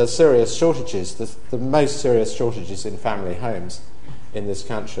there's serious shortages, the most serious shortages in family homes in this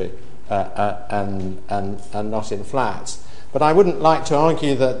country, and not in flats. But I wouldn't like to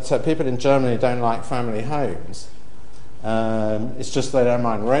argue that people in Germany don't like family homes. It's just they don't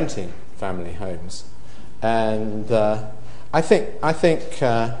mind renting family homes, and I think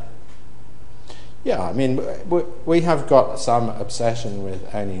we have got some obsession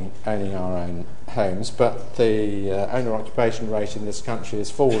with owning our own homes, but the owner occupation rate in this country is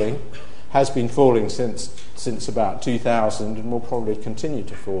falling, has been falling since about 2000, and will probably continue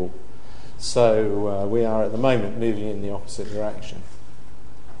to fall. So we are at the moment moving in the opposite direction.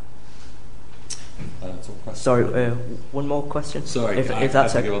 Sorry, one more question. Sorry, if I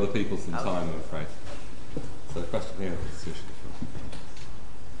that's have to give other people some time, I'm afraid. So, question here.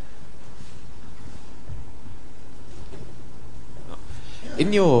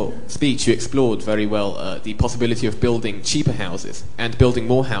 In your speech, you explored very well the possibility of building cheaper houses and building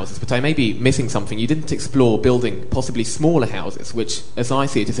more houses, but I may be missing something. You didn't explore building possibly smaller houses, which, as I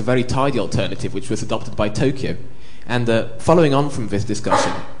see it, is a very tidy alternative, which was adopted by Tokyo. And following on from this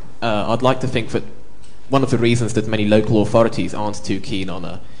discussion, I'd like to think that one of the reasons that many local authorities aren't too keen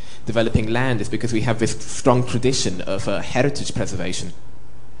on developing land is because we have this strong tradition of heritage preservation.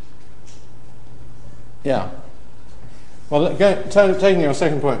 Yeah. Well, taking your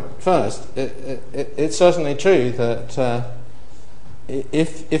second point first, it's certainly true that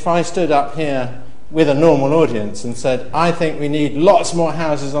if I stood up here with a normal audience and said, I think we need lots more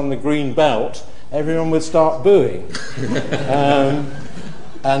houses on the green belt, everyone would start booing.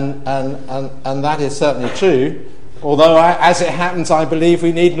 And that is certainly true, although as it happens, I believe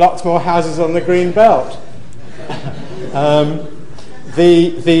we need lots more houses on the green belt.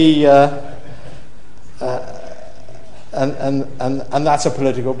 And that's a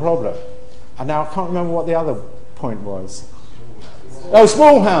political problem. And now I can't remember what the other point was. Oh,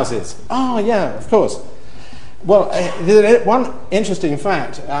 small houses. Oh, yeah, of course. Well, one interesting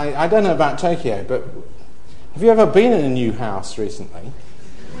fact, I don't know about Tokyo, but have you ever been in a new house recently?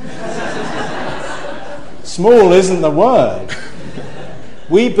 Small isn't the word.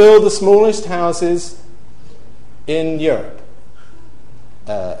 We build the smallest houses in Europe,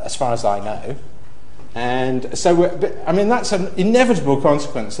 as far as I know. And so, that's an inevitable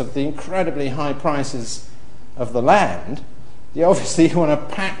consequence of the incredibly high prices of the land. You obviously want to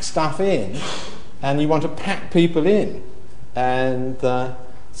pack stuff in, and you want to pack people in. And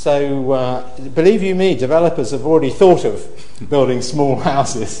so, believe you me, developers have already thought of building small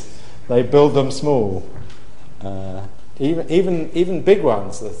houses. They build them small. Even big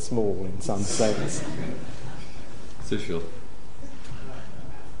ones are small in some sense. Sushil.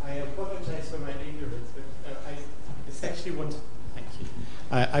 I apologize for my ignorance, but I essentially thank you.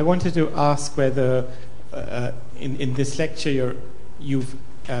 I wanted to ask whether in this lecture you've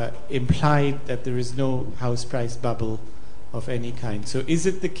implied that there is no house price bubble of any kind. So is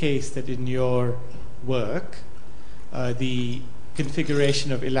it the case that in your work the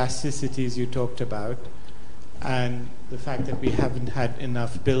configuration of elasticities you talked about and the fact that we haven't had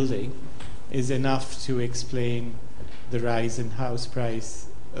enough building is enough to explain the rise in house price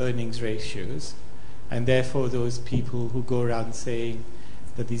earnings ratios, and therefore those people who go around saying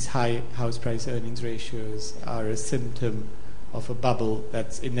that these high house price earnings ratios are a symptom of a bubble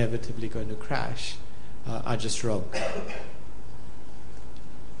that's inevitably going to crash are just wrong?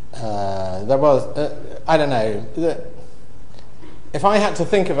 There was, I don't know, if I had to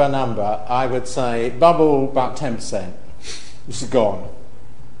think of a number, I would say bubble about 10%, which is gone.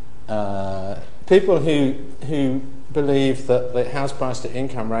 People who believe that the house price to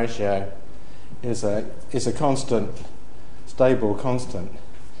income ratio is a constant, stable constant,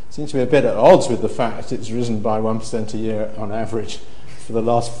 seems to be a bit at odds with the fact that it's risen by 1% a year on average for the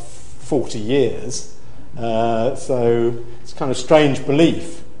last 40 years. So it's a kind of strange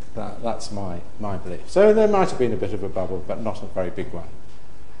belief. That's my belief. So there might have been a bit of a bubble, but not a very big one.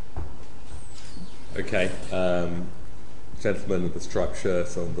 Okay. gentleman with the striped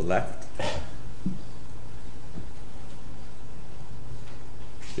shirt on the left.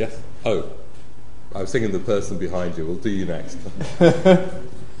 Yes? Oh, I was thinking the person behind you. We'll do you next.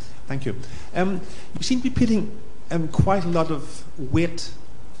 Thank you. You seem to be putting quite a lot of weight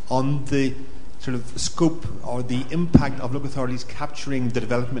on the sort of scope or the impact of local authorities capturing the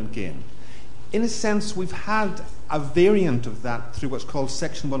development gain. In a sense, we've had a variant of that through what's called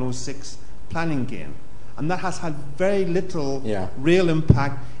Section 106 planning gain. And that has had very little real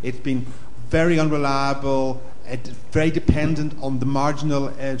impact. It's been very unreliable, very dependent on the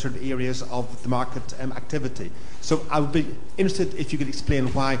marginal sort of areas of the market activity. So I would be interested if you could explain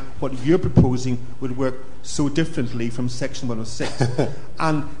why what you're proposing would work so differently from Section 106.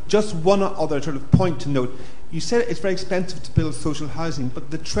 And just one other sort of point to note. You said it's very expensive to build social housing,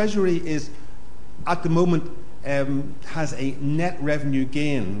 but the Treasury is, at the moment, has a net revenue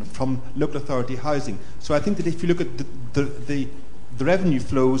gain from local authority housing. So I think that if you look at the revenue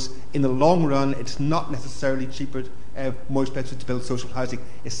flows, in the long run, it's not necessarily cheaper, more expensive to build social housing,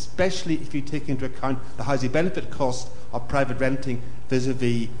 especially if you take into account the housing benefit cost of private renting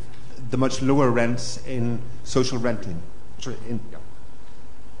vis-a-vis the much lower rents in social renting.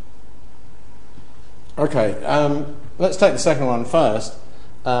 Okay, let's take the second one first.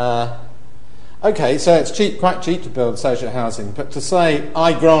 Okay, so it's quite cheap to build social housing, but to say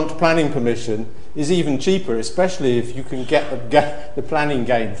I grant planning permission is even cheaper, especially if you can get the planning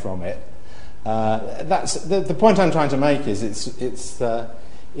gain from it. That's the point I'm trying to make is that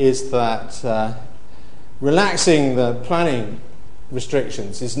relaxing the planning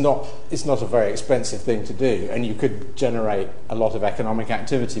restrictions is not a very expensive thing to do, and you could generate a lot of economic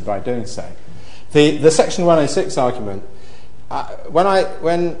activity by doing so. The Section 106 argument,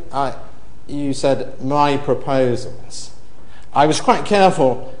 when you said my proposals, I was quite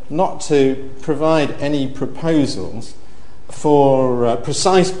careful not to provide any proposals for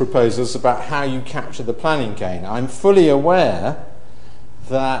precise proposals about how you capture the planning gain. I'm fully aware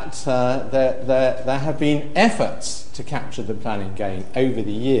that there have been efforts to capture the planning gain over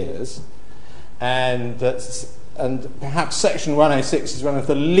the years, and perhaps Section 106 is one of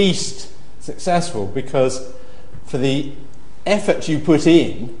the least successful, because for the effort you put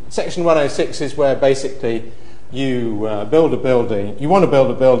in, Section 106 is where basically you build a building. You want to build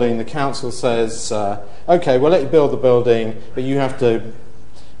a building. The council says, "Okay, we'll let you build the building, but you have to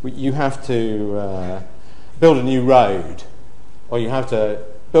build a new road, or you have to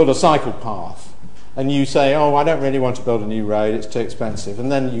build a cycle path." And you say, "Oh, I don't really want to build a new road. It's too expensive."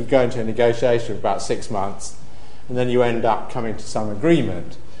 And then you go into a negotiation for about 6 months, and then you end up coming to some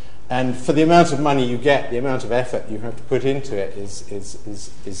agreement. And for the amount of money you get, the amount of effort you have to put into it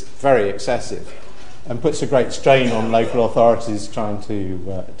is very excessive, and puts a great strain on local authorities trying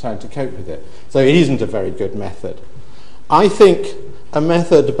to cope with it. So it isn't a very good method. I think a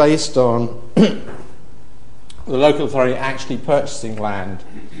method based on the local authority actually purchasing land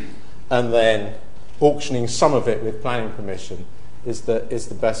and then auctioning some of it with planning permission is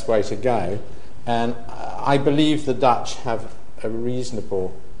the best way to go. And I believe the Dutch have a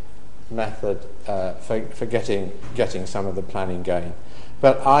reasonable method for getting some of the planning gain.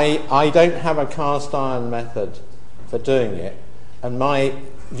 But I don't have a cast iron method for doing it, and my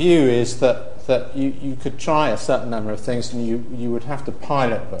view is that you could try a certain number of things, and you would have to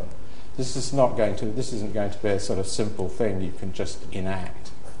pilot them. This isn't going to be a sort of simple thing you can just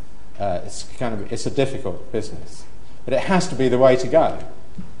enact. It's a difficult business, but it has to be the way to go,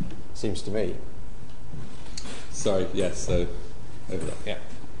 seems to me. Sorry, yes, so over there, yeah.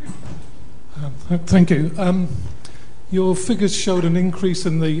 Thank you. Your figures showed an increase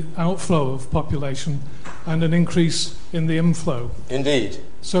in the outflow of population and an increase in the inflow. Indeed.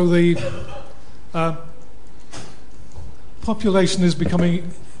 So the population is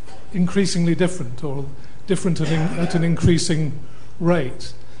becoming increasingly different, or different at an increasing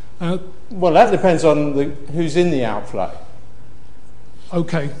rate. Well, that depends on who's in the outflow.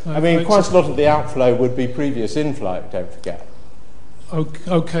 Okay. I mean, quite a lot of the outflow would be previous inflow, don't forget.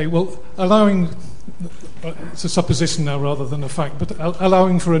 Okay, well, allowing, it's a supposition now rather than a fact, but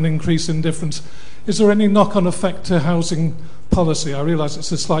allowing for an increase in difference, is there any knock-on effect to housing policy? I realise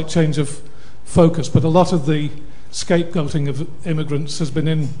it's a slight change of focus, but a lot of the scapegoating of immigrants has been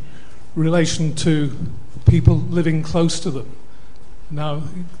in relation to people living close to them. Now,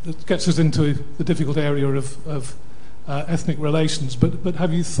 it gets us into the difficult area of ethnic relations, but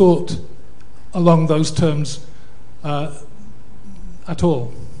have you thought along those terms at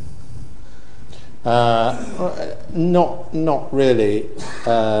all? Not really.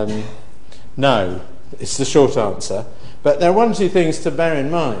 No, it's the short answer. But there are one or two things to bear in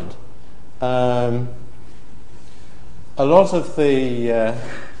mind. a lot of the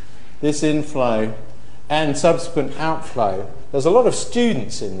this inflow and subsequent outflow, there's a lot of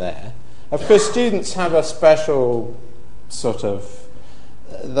students in there. Of course, students have a special sort of,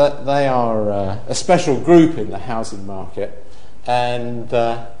 they are a special group in the housing market, and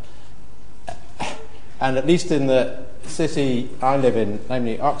at least in the city I live in,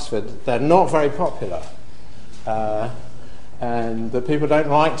 namely Oxford, they're not very popular, and the people don't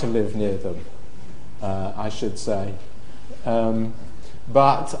like to live near them, I should say.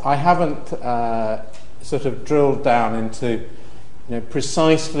 But I haven't sort of drilled down into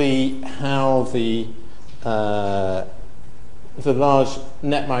precisely how the large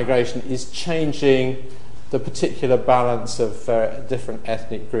net migration is changing the particular balance of different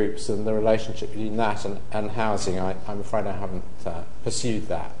ethnic groups and the relationship between that and housing. I'm afraid I haven't pursued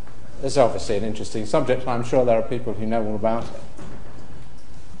that. It's obviously an interesting subject, and I'm sure there are people who know all about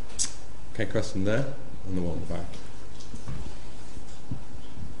it. Okay, question there, and the one at the back.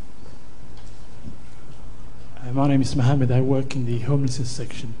 My name is Mohammed. I work in the homelessness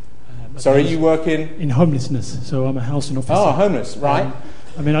section. Sorry, you work in? In homelessness, so I'm a housing officer. Oh, homeless, right.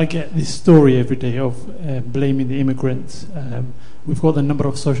 I get this story every day of blaming the immigrants. We've got the number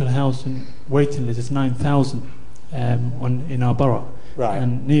of social housing waiting lists is 9,000 in our borough. Right.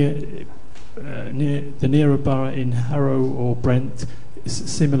 And nearer borough in Harrow or Brent, is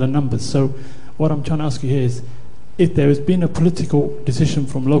similar numbers. So what I'm trying to ask you here is, if there has been a political decision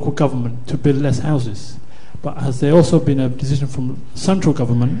from local government to build less houses, but has there also been a decision from central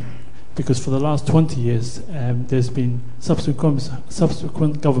government? Because for the last 20 years, there's been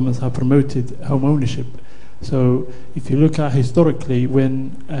subsequent governments have promoted home ownership. So if you look at historically,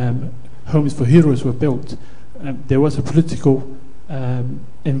 when Homes for Heroes were built, there was a political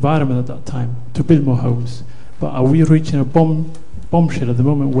environment at that time to build more homes. But are we reaching a bombshell at the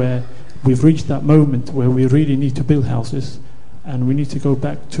moment where we've reached that moment where we really need to build houses, and we need to go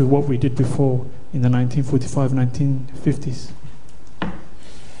back to what we did before in the 1945, 1950s?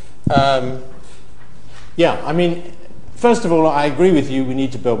 First of all, I agree with you, we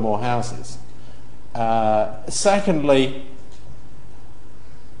need to build more houses. Secondly,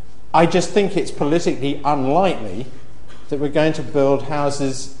 I just think it's politically unlikely that we're going to build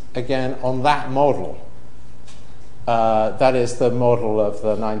houses again on that model. That is the model of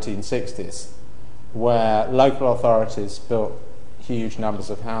the 1960s, where local authorities built huge numbers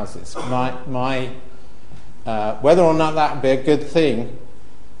of houses. Whether or not that would be a good thing,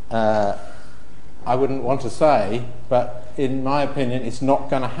 I wouldn't want to say, but in my opinion, it's not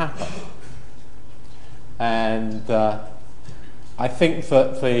going to happen. And I think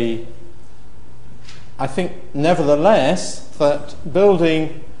nevertheless that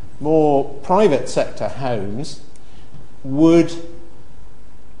building more private sector homes would,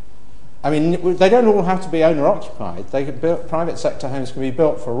 they don't all have to be owner occupied. Private sector homes can be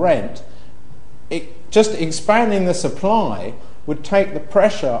built for rent. Just expanding the supply would take the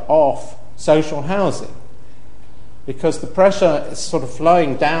pressure off social housing, because the pressure is sort of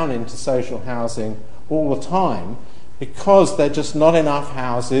flowing down into social housing all the time, because there are just not enough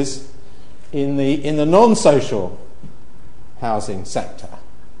houses in the non-social housing sector.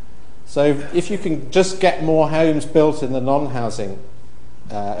 So if you can just get more homes built in the non-social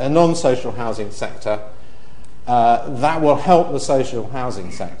housing sector, that will help the social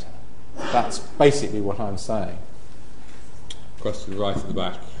housing sector. That's basically what I'm saying. Question right at the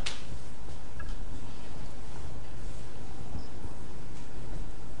back.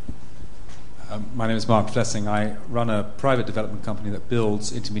 My name is Mark Flessing. I run a private development company that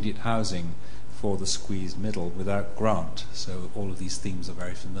builds intermediate housing for the squeezed middle without grant. So all of these themes are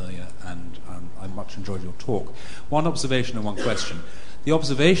very familiar, and I much enjoyed your talk. One observation and one question. The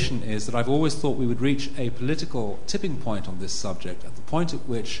observation is that I've always thought we would reach a political tipping point on this subject at the point at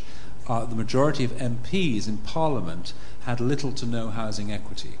which the majority of MPs in Parliament had little to no housing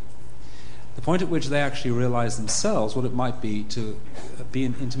equity. The point at which they actually realised themselves what it might be to be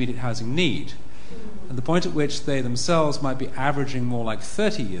in intermediate housing need, and the point at which they themselves might be averaging more like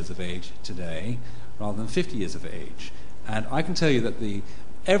 30 years of age today rather than 50 years of age. And I can tell you that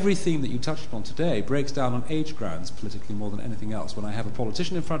every theme that you touched upon today breaks down on age grounds politically more than anything else. When I have a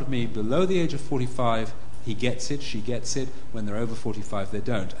politician in front of me below the age of 45, he gets it, she gets it. When they're over 45, they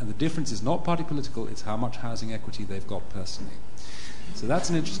don't. And the difference is not party political, it's how much housing equity they've got personally. So that's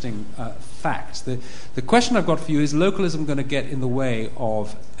an interesting fact. The question I've got for you is localism going to get in the way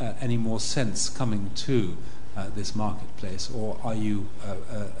of any more sense coming to this marketplace, or are you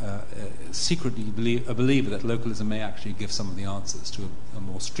secretly a believer that localism may actually give some of the answers to a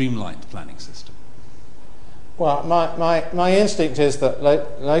more streamlined planning system? Well, my instinct is that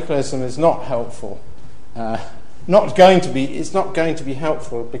localism is not helpful not going to be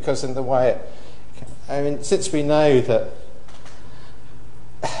helpful, because in the way since we know that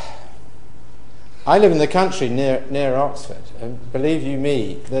I live in the country near Oxford, and believe you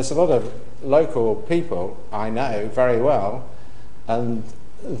me, there's a lot of local people I know very well, and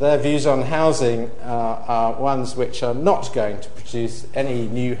their views on housing are ones which are not going to produce any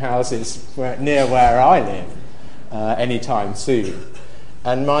new houses near where I live anytime soon.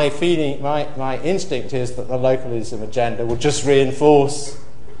 And my instinct is that the localism agenda will just reinforce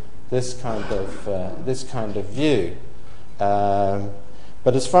this kind of view.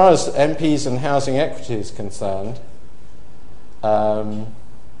 But as far as MPs and housing equity is concerned, I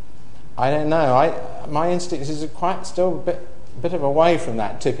don't know. My instinct is still a bit of away from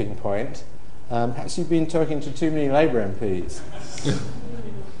that tipping point. Perhaps you've been talking to too many Labour MPs.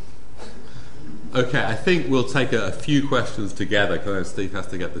 Okay, I think we'll take a few questions together, because Steve has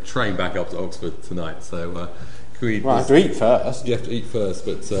to get the train back up to Oxford tonight. So, I have to eat first. You have to eat first,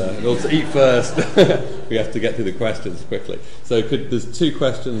 but in order to eat first, we have to get through the questions quickly. So, there's two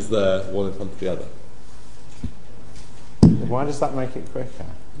questions there, one in front of the other. Why does that make it quicker?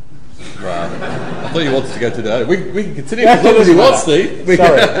 Well, I thought you wanted to go to the... We can continue as long as you want, Steve.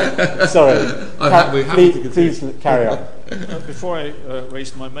 Sorry. Please carry on. Before I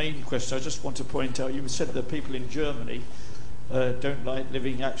raise my main question, I just want to point out, you said that people in Germany don't like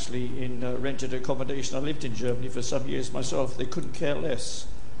living actually in rented accommodation. I lived in Germany for some years myself. They couldn't care less.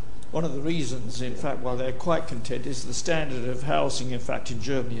 One of the reasons, in fact, why they're quite content is the standard of housing, in fact, in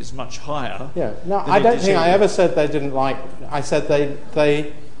Germany is much higher. Yeah. No, I don't think I ever said they didn't like... I said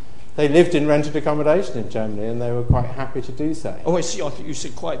they lived in rented accommodation in Germany, and they were quite happy to do so. Oh, I see. I thought you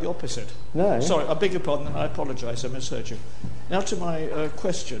said quite the opposite. No. Sorry, I beg your pardon, and I apologise. I misheard you. Now to my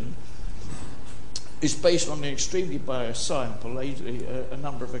question. Is based on an extremely biased sample, a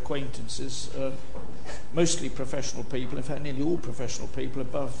number of acquaintances, mostly professional people, in fact nearly all professional people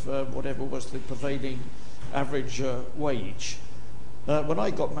above whatever was the prevailing average wage. When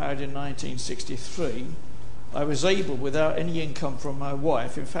I got married in 1963, I was able, without any income from my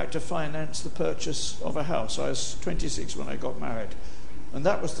wife, in fact, to finance the purchase of a house. I was 26 when I got married. And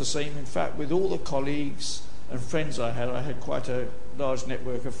that was the same, in fact, with all the colleagues and friends I had. I had quite a large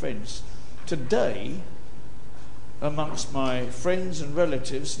network of friends. Today, amongst my friends and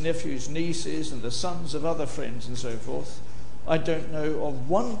relatives, nephews, nieces, and the sons of other friends and so forth, I don't know of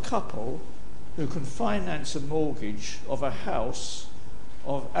one couple who can finance a mortgage of a house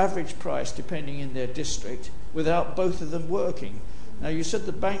of average price, depending in their district, without both of them working. Now, you said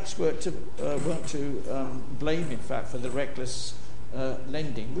the banks weren't to blame, in fact, for the reckless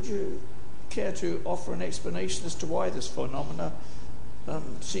lending. Would you care to offer an explanation as to why this phenomena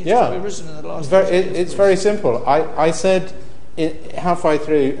seems to have arisen in the last years? It's very simple. I said it halfway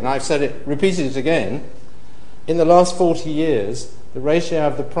through, and I've said it, repeated it again, in the last 40 years, the ratio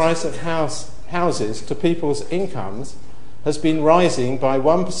of the price of houses to people's incomes has been rising by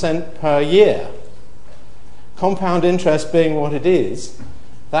 1% per year. Compound interest being what it is,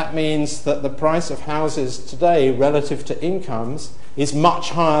 that means that the price of houses today relative to incomes is much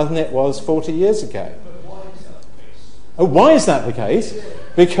higher than it was 40 years ago. Why is that the case?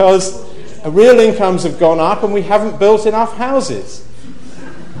 Because real incomes have gone up and we haven't built enough houses.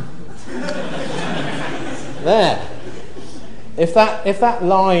 There. If that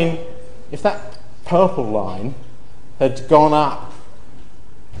purple line had gone up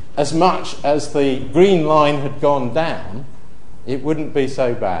as much as the green line had gone down, it wouldn't be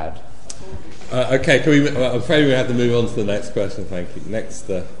so bad. Okay, I'm afraid we have to move on to the next question. Thank you. Next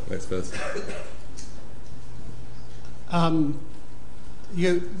person.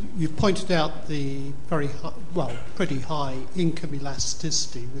 You've pointed out the pretty high income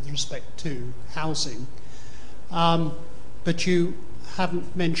elasticity with respect to housing, but you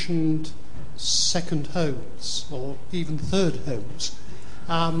haven't mentioned second homes or even third homes.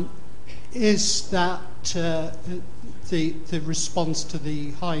 Is that the response to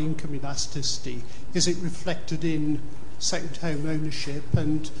the high income elasticity? Is it reflected in second home ownership?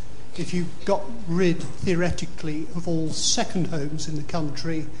 And if you got rid, theoretically, of all second homes in the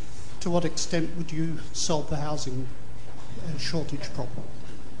country, to what extent would you solve the housing shortage problem?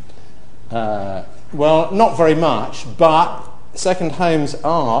 Well, not very much, but second homes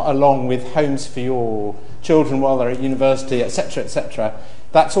are, along with homes for your children while they're at university, etc.,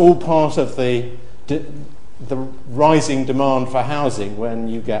 that's all part of the rising demand for housing when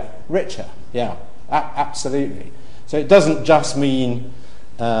you get richer. Yeah, absolutely. So it doesn't just mean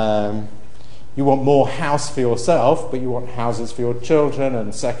you want more house for yourself, but you want houses for your children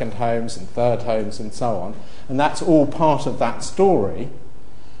and second homes and third homes and so on. And that's all part of that story.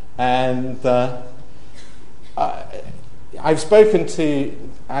 And I've spoken to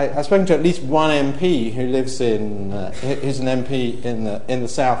at least one MP who lives who's an MP in the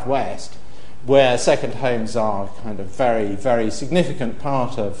southwest, where second homes are kind of very, very significant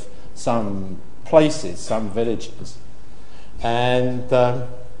part of some places, some villages, and the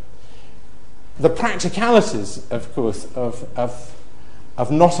practicalities, of course, of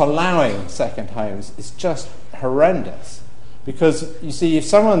not allowing second homes is just horrendous, because you see, if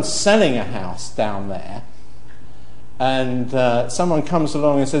someone's selling a house down there, and someone comes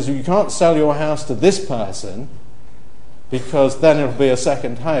along and says, you can't sell your house to this person because then it'll be a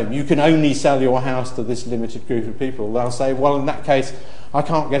second home. You can only sell your house to this limited group of people. They'll say, well, in that case, I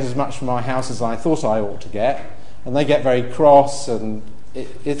can't get as much from my house as I thought I ought to get. And they get very cross, and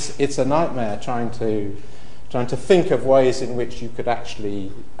it's a nightmare trying to think of ways in which you could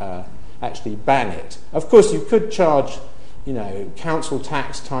actually ban it. Of course, you could charge, council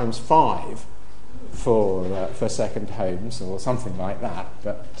tax times 5 for second homes or something like that,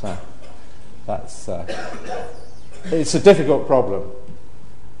 but that's it's a difficult problem.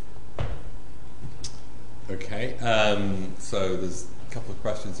 Okay, so there's a couple of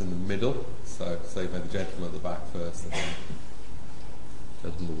questions in the middle. So say maybe the gentleman at the back first, and then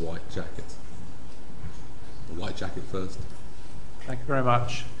gentleman in the white jacket. The white jacket first. Thank you very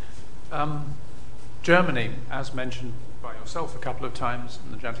much. Germany, as mentioned by yourself a couple of times,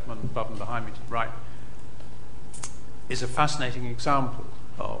 and the gentleman above and behind me to the right, is a fascinating example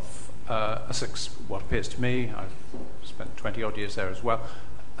of what appears to me, I've spent 20 odd years there as well,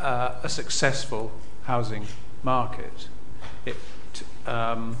 a successful housing market.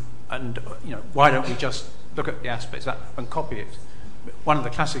 And why don't we just look at the aspects of that and copy it? One of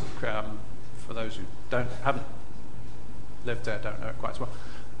the classic, for those who haven't lived there, don't know it quite as well,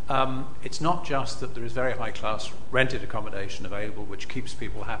 it's not just that there is very high-class rented accommodation available which keeps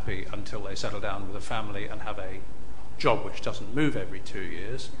people happy until they settle down with a family and have a job which doesn't move every 2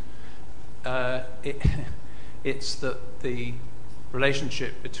 years. It's that the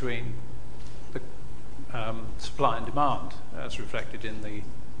relationship between the supply and demand, as reflected in the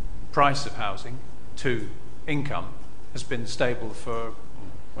price of housing to income, has been stable for,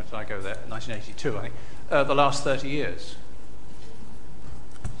 when did I go there? 1982, I think, the last 30 years.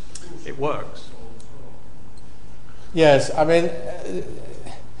 It works. Yes, I mean,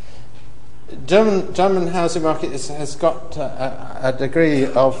 German housing market has got a degree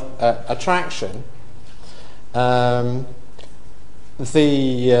of attraction. They're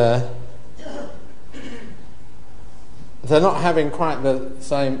not having quite the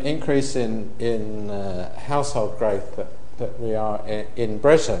same increase in household growth that we are in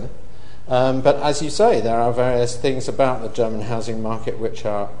Britain. But as you say, there are various things about the German housing market which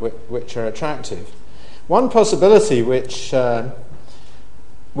are attractive. One possibility which doesn't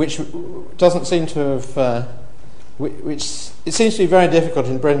seem to have, which it seems to be very difficult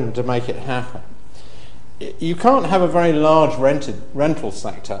in Britain to make it happen. You can't have a very large rental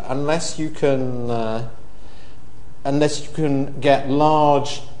sector unless you can get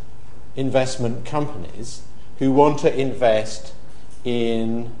large investment companies who want to invest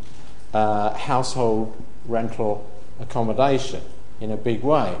in household rental accommodation in a big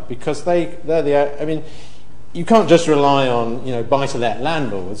way, because you can't just rely on buy-to-let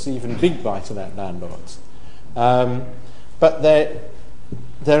landlords, even big buy-to-let landlords. But there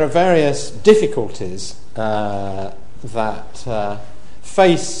are various difficulties that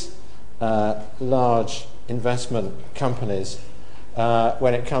face large investment companies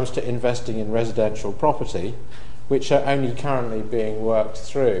when it comes to investing in residential property, which are only currently being worked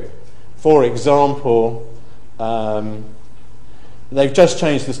through. For example, they've just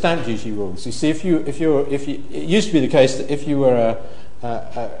changed the stamp duty rules. You see, it used to be the case that if you were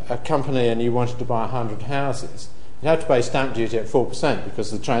a company and you wanted to buy 100 houses, you had to pay stamp duty at 4% because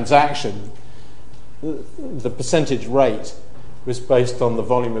the transaction, the percentage rate, was based on the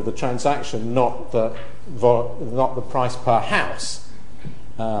volume of the transaction, not the price per house.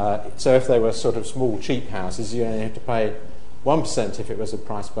 So if they were sort of small, cheap houses, you only had to pay 1% if it was a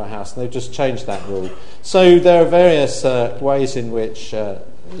price per house, and they've just changed that rule. So there are various ways in which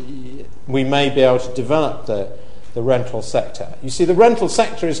we may be able to develop the rental sector. You see, the rental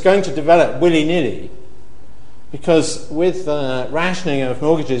sector is going to develop willy-nilly because with rationing of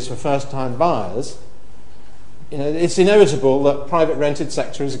mortgages for first-time buyers, it's inevitable that private rented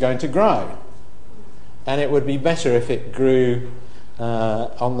sector is going to grow, and it would be better if it grew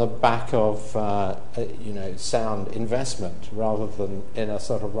on the back of sound investment rather than in a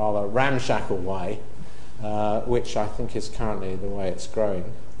sort of rather ramshackle way, which I think is currently the way it's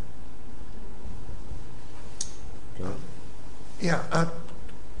growing. Yeah,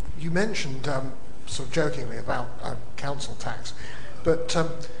 you mentioned sort of jokingly about council tax, but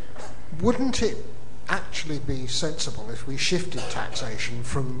wouldn't it actually be sensible if we shifted taxation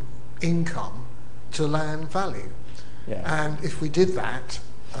from income to land value? Yeah. And if we did that,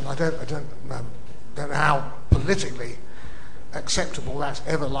 and I don't know how politically acceptable that's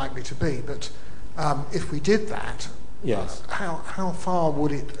ever likely to be, but if we did that, yes, how far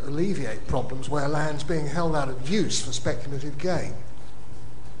would it alleviate problems where land's being held out of use for speculative gain?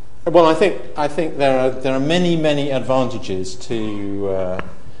 Well, I think there are many advantages to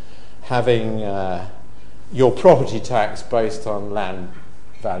having your property tax based on land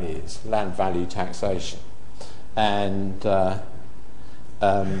values, land value taxation, and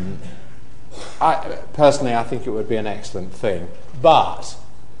I think it would be an excellent thing. But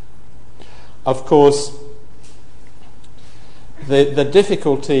of course, the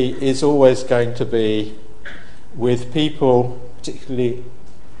difficulty is always going to be with people, particularly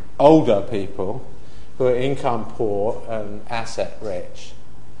older people, who are income poor and asset rich.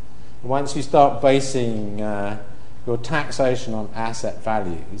 Once you start basing your taxation on asset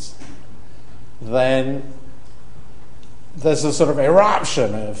values, then there's a sort of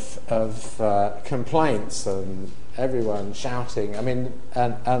eruption of complaints and everyone shouting. I mean,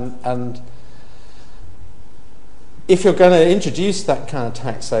 and if you're going to introduce that kind of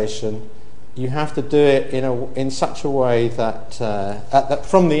taxation, you have to do it in such a way that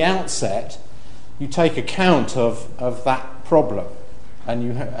from the outset you take account of that problem, and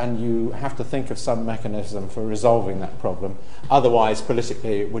you have to think of some mechanism for resolving that problem. Otherwise,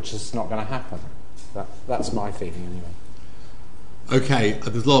 politically, which is not going to happen. That's my feeling anyway. Okay,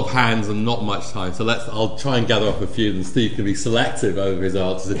 there's a lot of hands and not much time, so I'll try and gather up a few, and Steve can be selective over his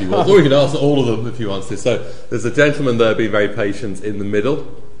answers if he wants, or he can answer all of them if he wants to. So there's a gentleman there being very patient in the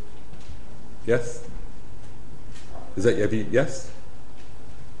middle. Yes? Is that yes?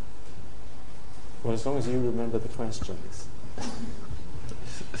 Well, as long as you remember the questions.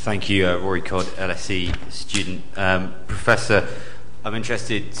 Thank you, Rory Codd, LSE student. Professor, I'm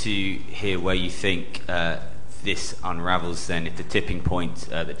interested to hear where you think this unravels then, if the tipping point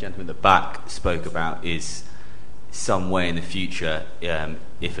the gentleman at the back spoke about is somewhere in the future,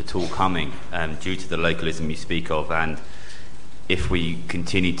 if at all coming, due to the localism you speak of, and if we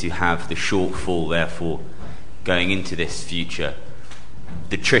continue to have the shortfall, therefore, going into this future,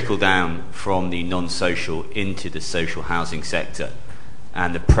 the trickle down from the non-social into the social housing sector,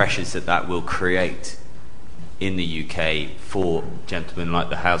 and the pressures that will create in the UK for gentlemen like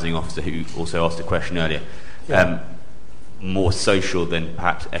the housing officer who also asked a question earlier, more social than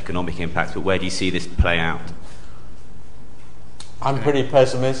perhaps economic impact. But where do you see this play out? I'm pretty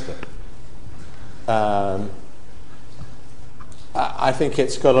pessimistic. I think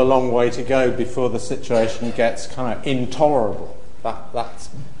it's got a long way to go before the situation gets kind of intolerable.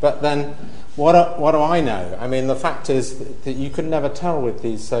 But then, what do I know? I mean, the fact is that you could never tell with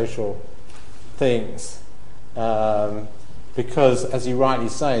these social things, because, as you rightly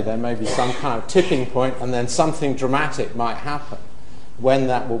say, there may be some kind of tipping point, and then something dramatic might happen. When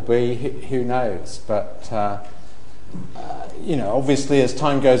that will be, who knows? But obviously, as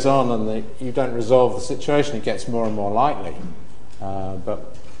time goes on and you don't resolve the situation, it gets more and more likely.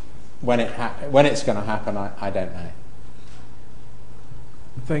 But when it's going to happen, I don't know.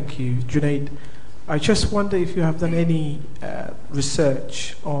 Thank you, Junaid. I just wonder if you have done any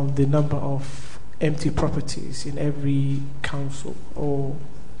research on the number of empty properties in every council or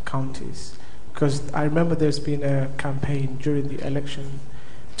counties, because I remember there's been a campaign during the election,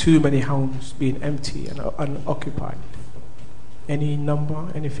 too many homes being empty and unoccupied. Any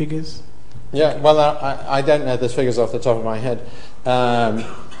number, any figures? Yeah, well, I don't know the figures off the top of my head.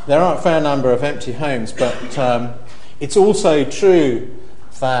 There are a fair number of empty homes, but it's also true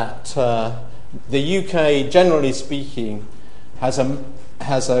that the UK, generally speaking, has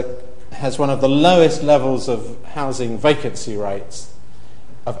one of the lowest levels of housing vacancy rates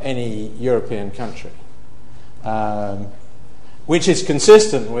of any European country, which is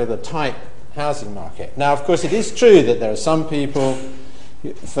consistent with a tight housing market. Now, of course, it is true that there are some people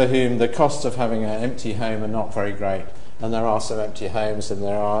for whom the costs of having an empty home are not very great, and there are some empty homes, and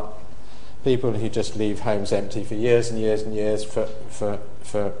there are people who just leave homes empty for years and years and years for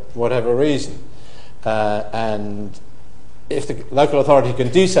whatever reason. And if the local authority can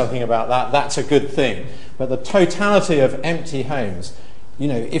do something about that, that's a good thing. But the totality of empty homes,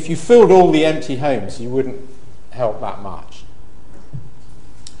 if you filled all the empty homes, you wouldn't help that much.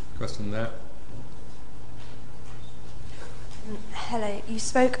 Question there. Hello. You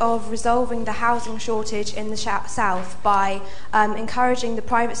spoke of resolving the housing shortage in the south by encouraging the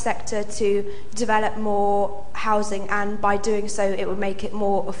private sector to develop more housing, and by doing so it would make it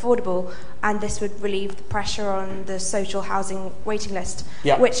more affordable, and this would relieve the pressure on the social housing waiting list,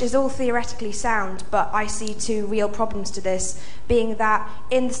 which is all theoretically sound, but I see two real problems to this, being that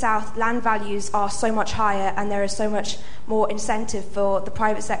in the south land values are so much higher and there is so much more incentive for the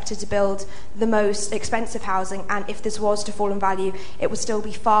private sector to build the most expensive housing, and if this was to fall in value, it would still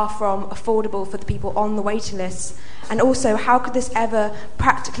be far from affordable for the people on the waiting lists. And also, how could this ever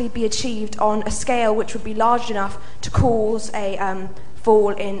practically be achieved on a scale which would be large enough to cause a fall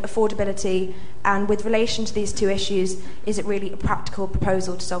in affordability? And with relation to these two issues, is it really a practical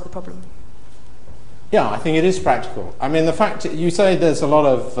proposal to solve the problem? Yeah, I think it is practical. I mean, the fact you say there's a lot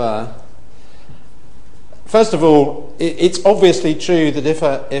of... first of all, it's obviously true that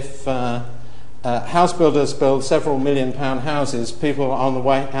if house builders build several £1 million houses, people on the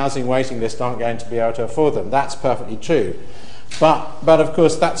housing waiting list aren't going to be able to afford them. That's perfectly true. But of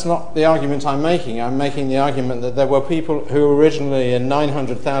course, that's not the argument I'm making. I'm making the argument that there were people who were originally in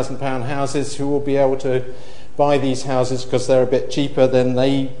 £900,000 houses who will be able to buy these houses because they're a bit cheaper. Then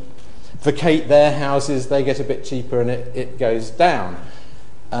they vacate their houses, they get a bit cheaper, and it goes down.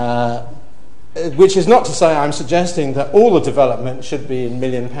 Which is not to say I'm suggesting that all the development should be in £1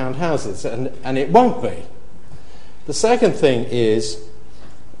 million houses, and it won't be. The second thing is,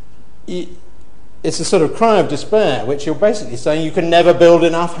 it's a sort of cry of despair, which you're basically saying you can never build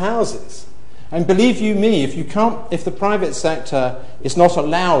enough houses. And believe you me, if the private sector is not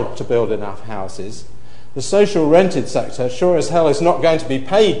allowed to build enough houses, the social rented sector sure as hell is not going to be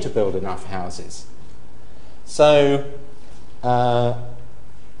paid to build enough houses. So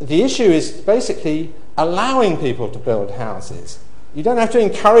the issue is basically allowing people to build houses. You don't have to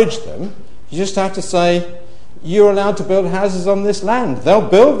encourage them. You just have to say, you're allowed to build houses on this land. They'll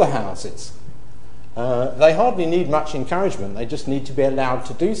build the houses. They hardly need much encouragement. They just need to be allowed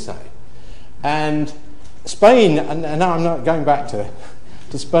to do so. And Spain, and now I'm not going back to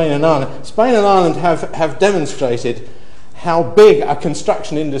Spain and Ireland. Spain and Ireland have demonstrated how big a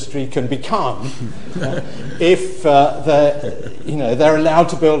construction industry can become if they're allowed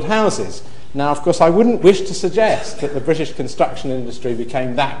to build houses. Now, of course, I wouldn't wish to suggest that the British construction industry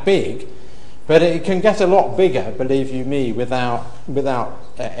became that big, but it can get a lot bigger, believe you me, without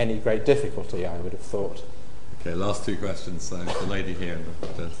any great difficulty, I would have thought. Okay, last two questions. So the lady here and the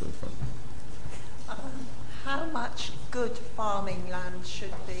gentleman in front. How much good farming land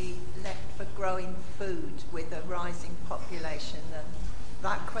should be left for growing food with a rising population? And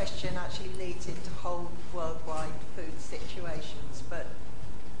that question actually leads into whole worldwide food situations, but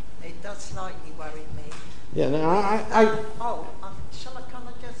it does slightly worry me. Yeah, no, shall I kind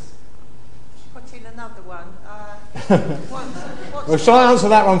of just put in another one? Well, shall I answer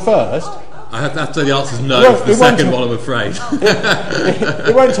that one first? I have to say the answer is no for the second one, I'm afraid.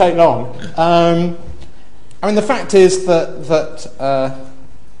 It won't take long. I mean, the fact is that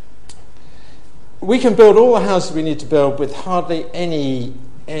we can build all the houses we need to build with hardly any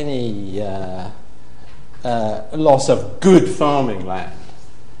loss of good farming land.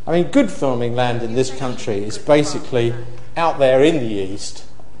 I mean, good farming land in this country is basically out there in the east.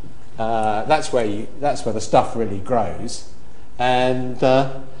 That's where the stuff really grows, and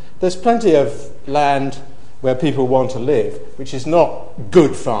there's plenty of land where people want to live, which is not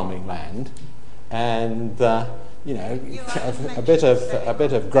good farming land. And a bit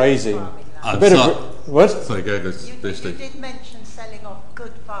of grazing. What? Sorry, go. You did mention selling off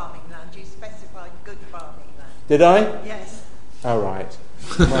good farming land. You specified good farming land. Did I? Yes. Oh, right.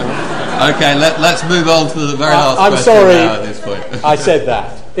 Okay, let's move on to the very last I'm question sorry. now at this point. I said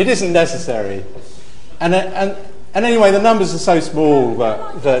that. It isn't necessary. And anyway, the numbers are so small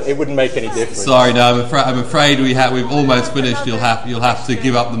that it wouldn't make any difference. Sorry, no, I'm afraid we've almost finished. You'll have to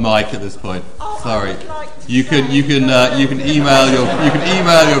give up the mic at this point. Sorry. You can email your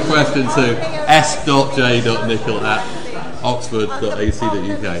question to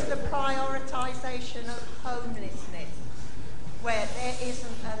s.j.nickell@oxford.ac.uk. The prioritisation of homelessness, where there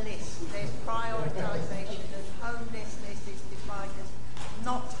isn't a list. There's prioritisation of homelessness is defined as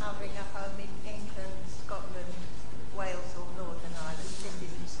not having a home in England, Scotland, Wales or Northern Ireland,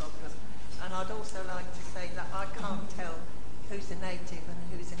 cities in Scotland. And I'd also like to say that I can't tell who's a native and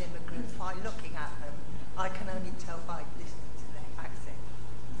who's an immigrant by looking at them. I can only tell by listening to their accent.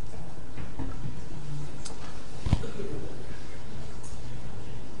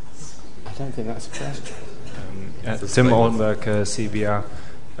 I don't think that's a question. Tim Ollenberg, CBR.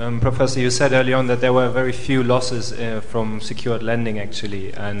 Professor, you said early on that there were very few losses from secured lending,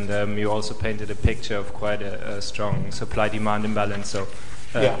 actually, and you also painted a picture of quite a strong supply-demand imbalance, so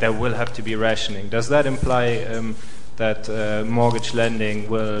there will have to be rationing. Does that imply that mortgage lending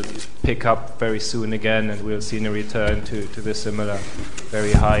will pick up very soon again, and we'll see a return to the similar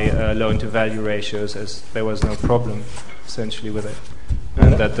very high loan-to-value ratios, as there was no problem, essentially, with it?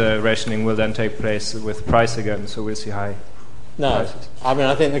 And that the rationing will then take place with price again, so we'll see high prices. I mean,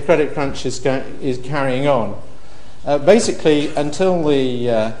 I think the credit crunch is carrying on. Basically, until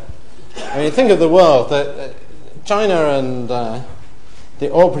the... think of the world, that China and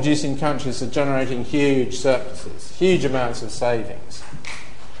the oil-producing countries are generating huge surpluses, huge amounts of savings.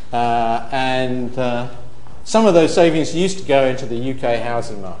 And some of those savings used to go into the UK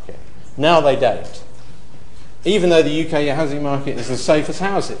housing market. Now they don't. Even though the UK housing market is as safe as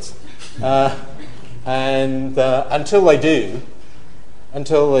houses. And until they do,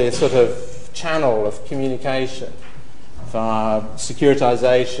 until the sort of channel of communication for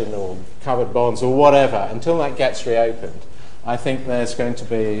securitization or covered bonds or whatever, until that gets reopened, I think there's going to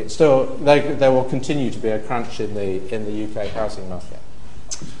be there will continue to be a crunch in the UK housing market.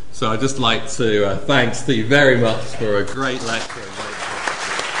 So I'd just like to thank Steve very much for a great lecture.